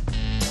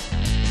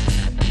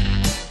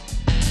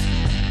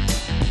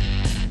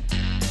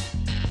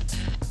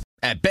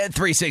 At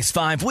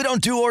Bet365, we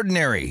don't do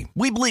ordinary.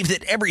 We believe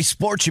that every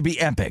sport should be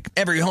epic.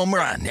 Every home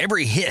run,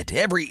 every hit,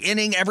 every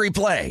inning, every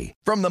play.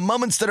 From the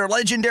moments that are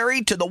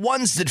legendary to the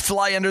ones that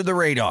fly under the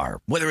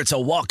radar. Whether it's a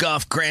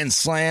walk-off grand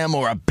slam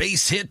or a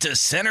base hit to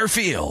center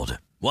field.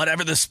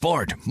 Whatever the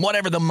sport,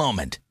 whatever the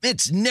moment.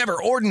 It's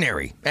never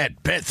ordinary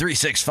at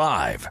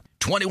Bet365.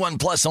 21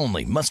 plus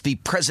only. Must be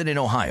present in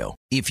Ohio.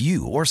 If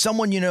you or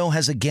someone you know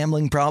has a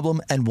gambling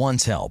problem and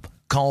wants help,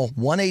 call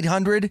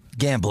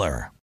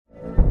 1-800-GAMBLER.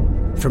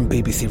 From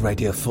BBC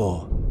Radio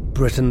 4,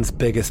 Britain's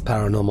biggest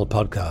paranormal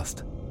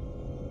podcast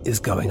is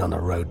going on a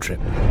road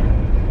trip.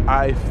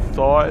 I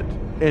thought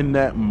in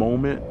that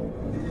moment,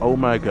 oh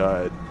my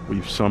God,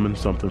 we've summoned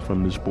something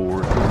from this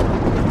board.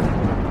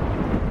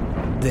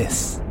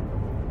 This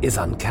is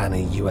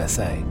Uncanny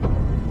USA.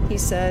 He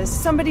says,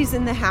 somebody's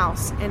in the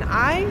house, and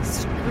I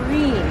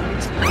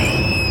screamed.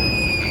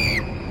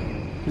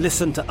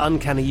 Listen to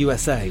Uncanny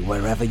USA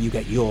wherever you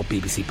get your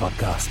BBC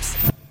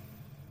podcasts,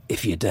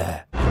 if you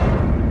dare.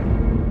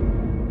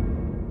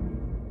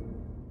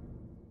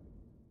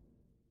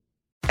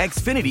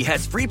 Xfinity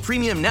has free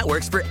premium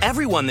networks for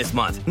everyone this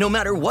month, no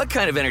matter what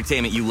kind of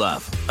entertainment you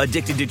love.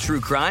 Addicted to true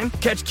crime?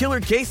 Catch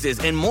killer cases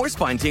and more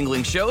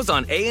spine-tingling shows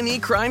on A&E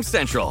Crime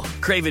Central.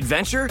 Crave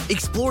adventure?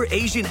 Explore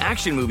Asian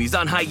action movies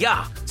on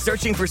Hi-YAH.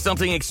 Searching for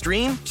something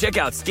extreme? Check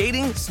out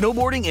skating,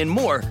 snowboarding, and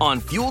more on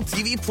Fuel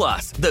TV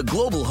Plus, the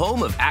global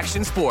home of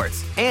action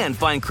sports. And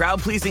find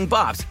crowd-pleasing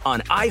bops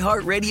on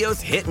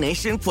iHeartRadio's Hit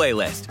Nation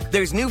playlist.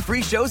 There's new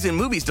free shows and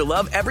movies to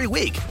love every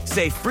week.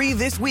 Say free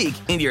this week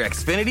in your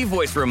Xfinity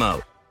voice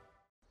remote.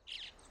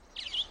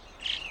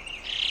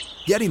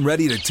 Getting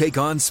ready to take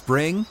on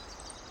spring?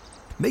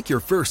 Make your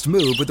first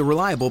move with the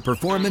reliable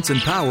performance and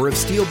power of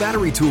Steel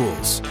battery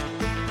tools.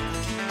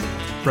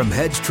 From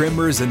hedge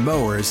trimmers and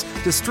mowers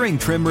to string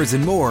trimmers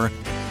and more,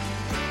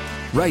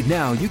 right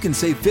now you can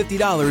save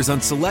 $50 on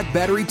select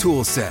battery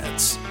tool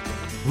sets.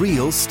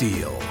 Real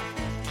Steel.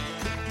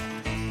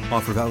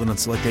 Offer valid on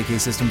select AK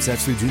system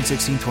sets through June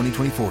 16,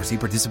 2024. See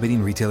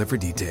participating retailer for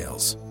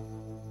details.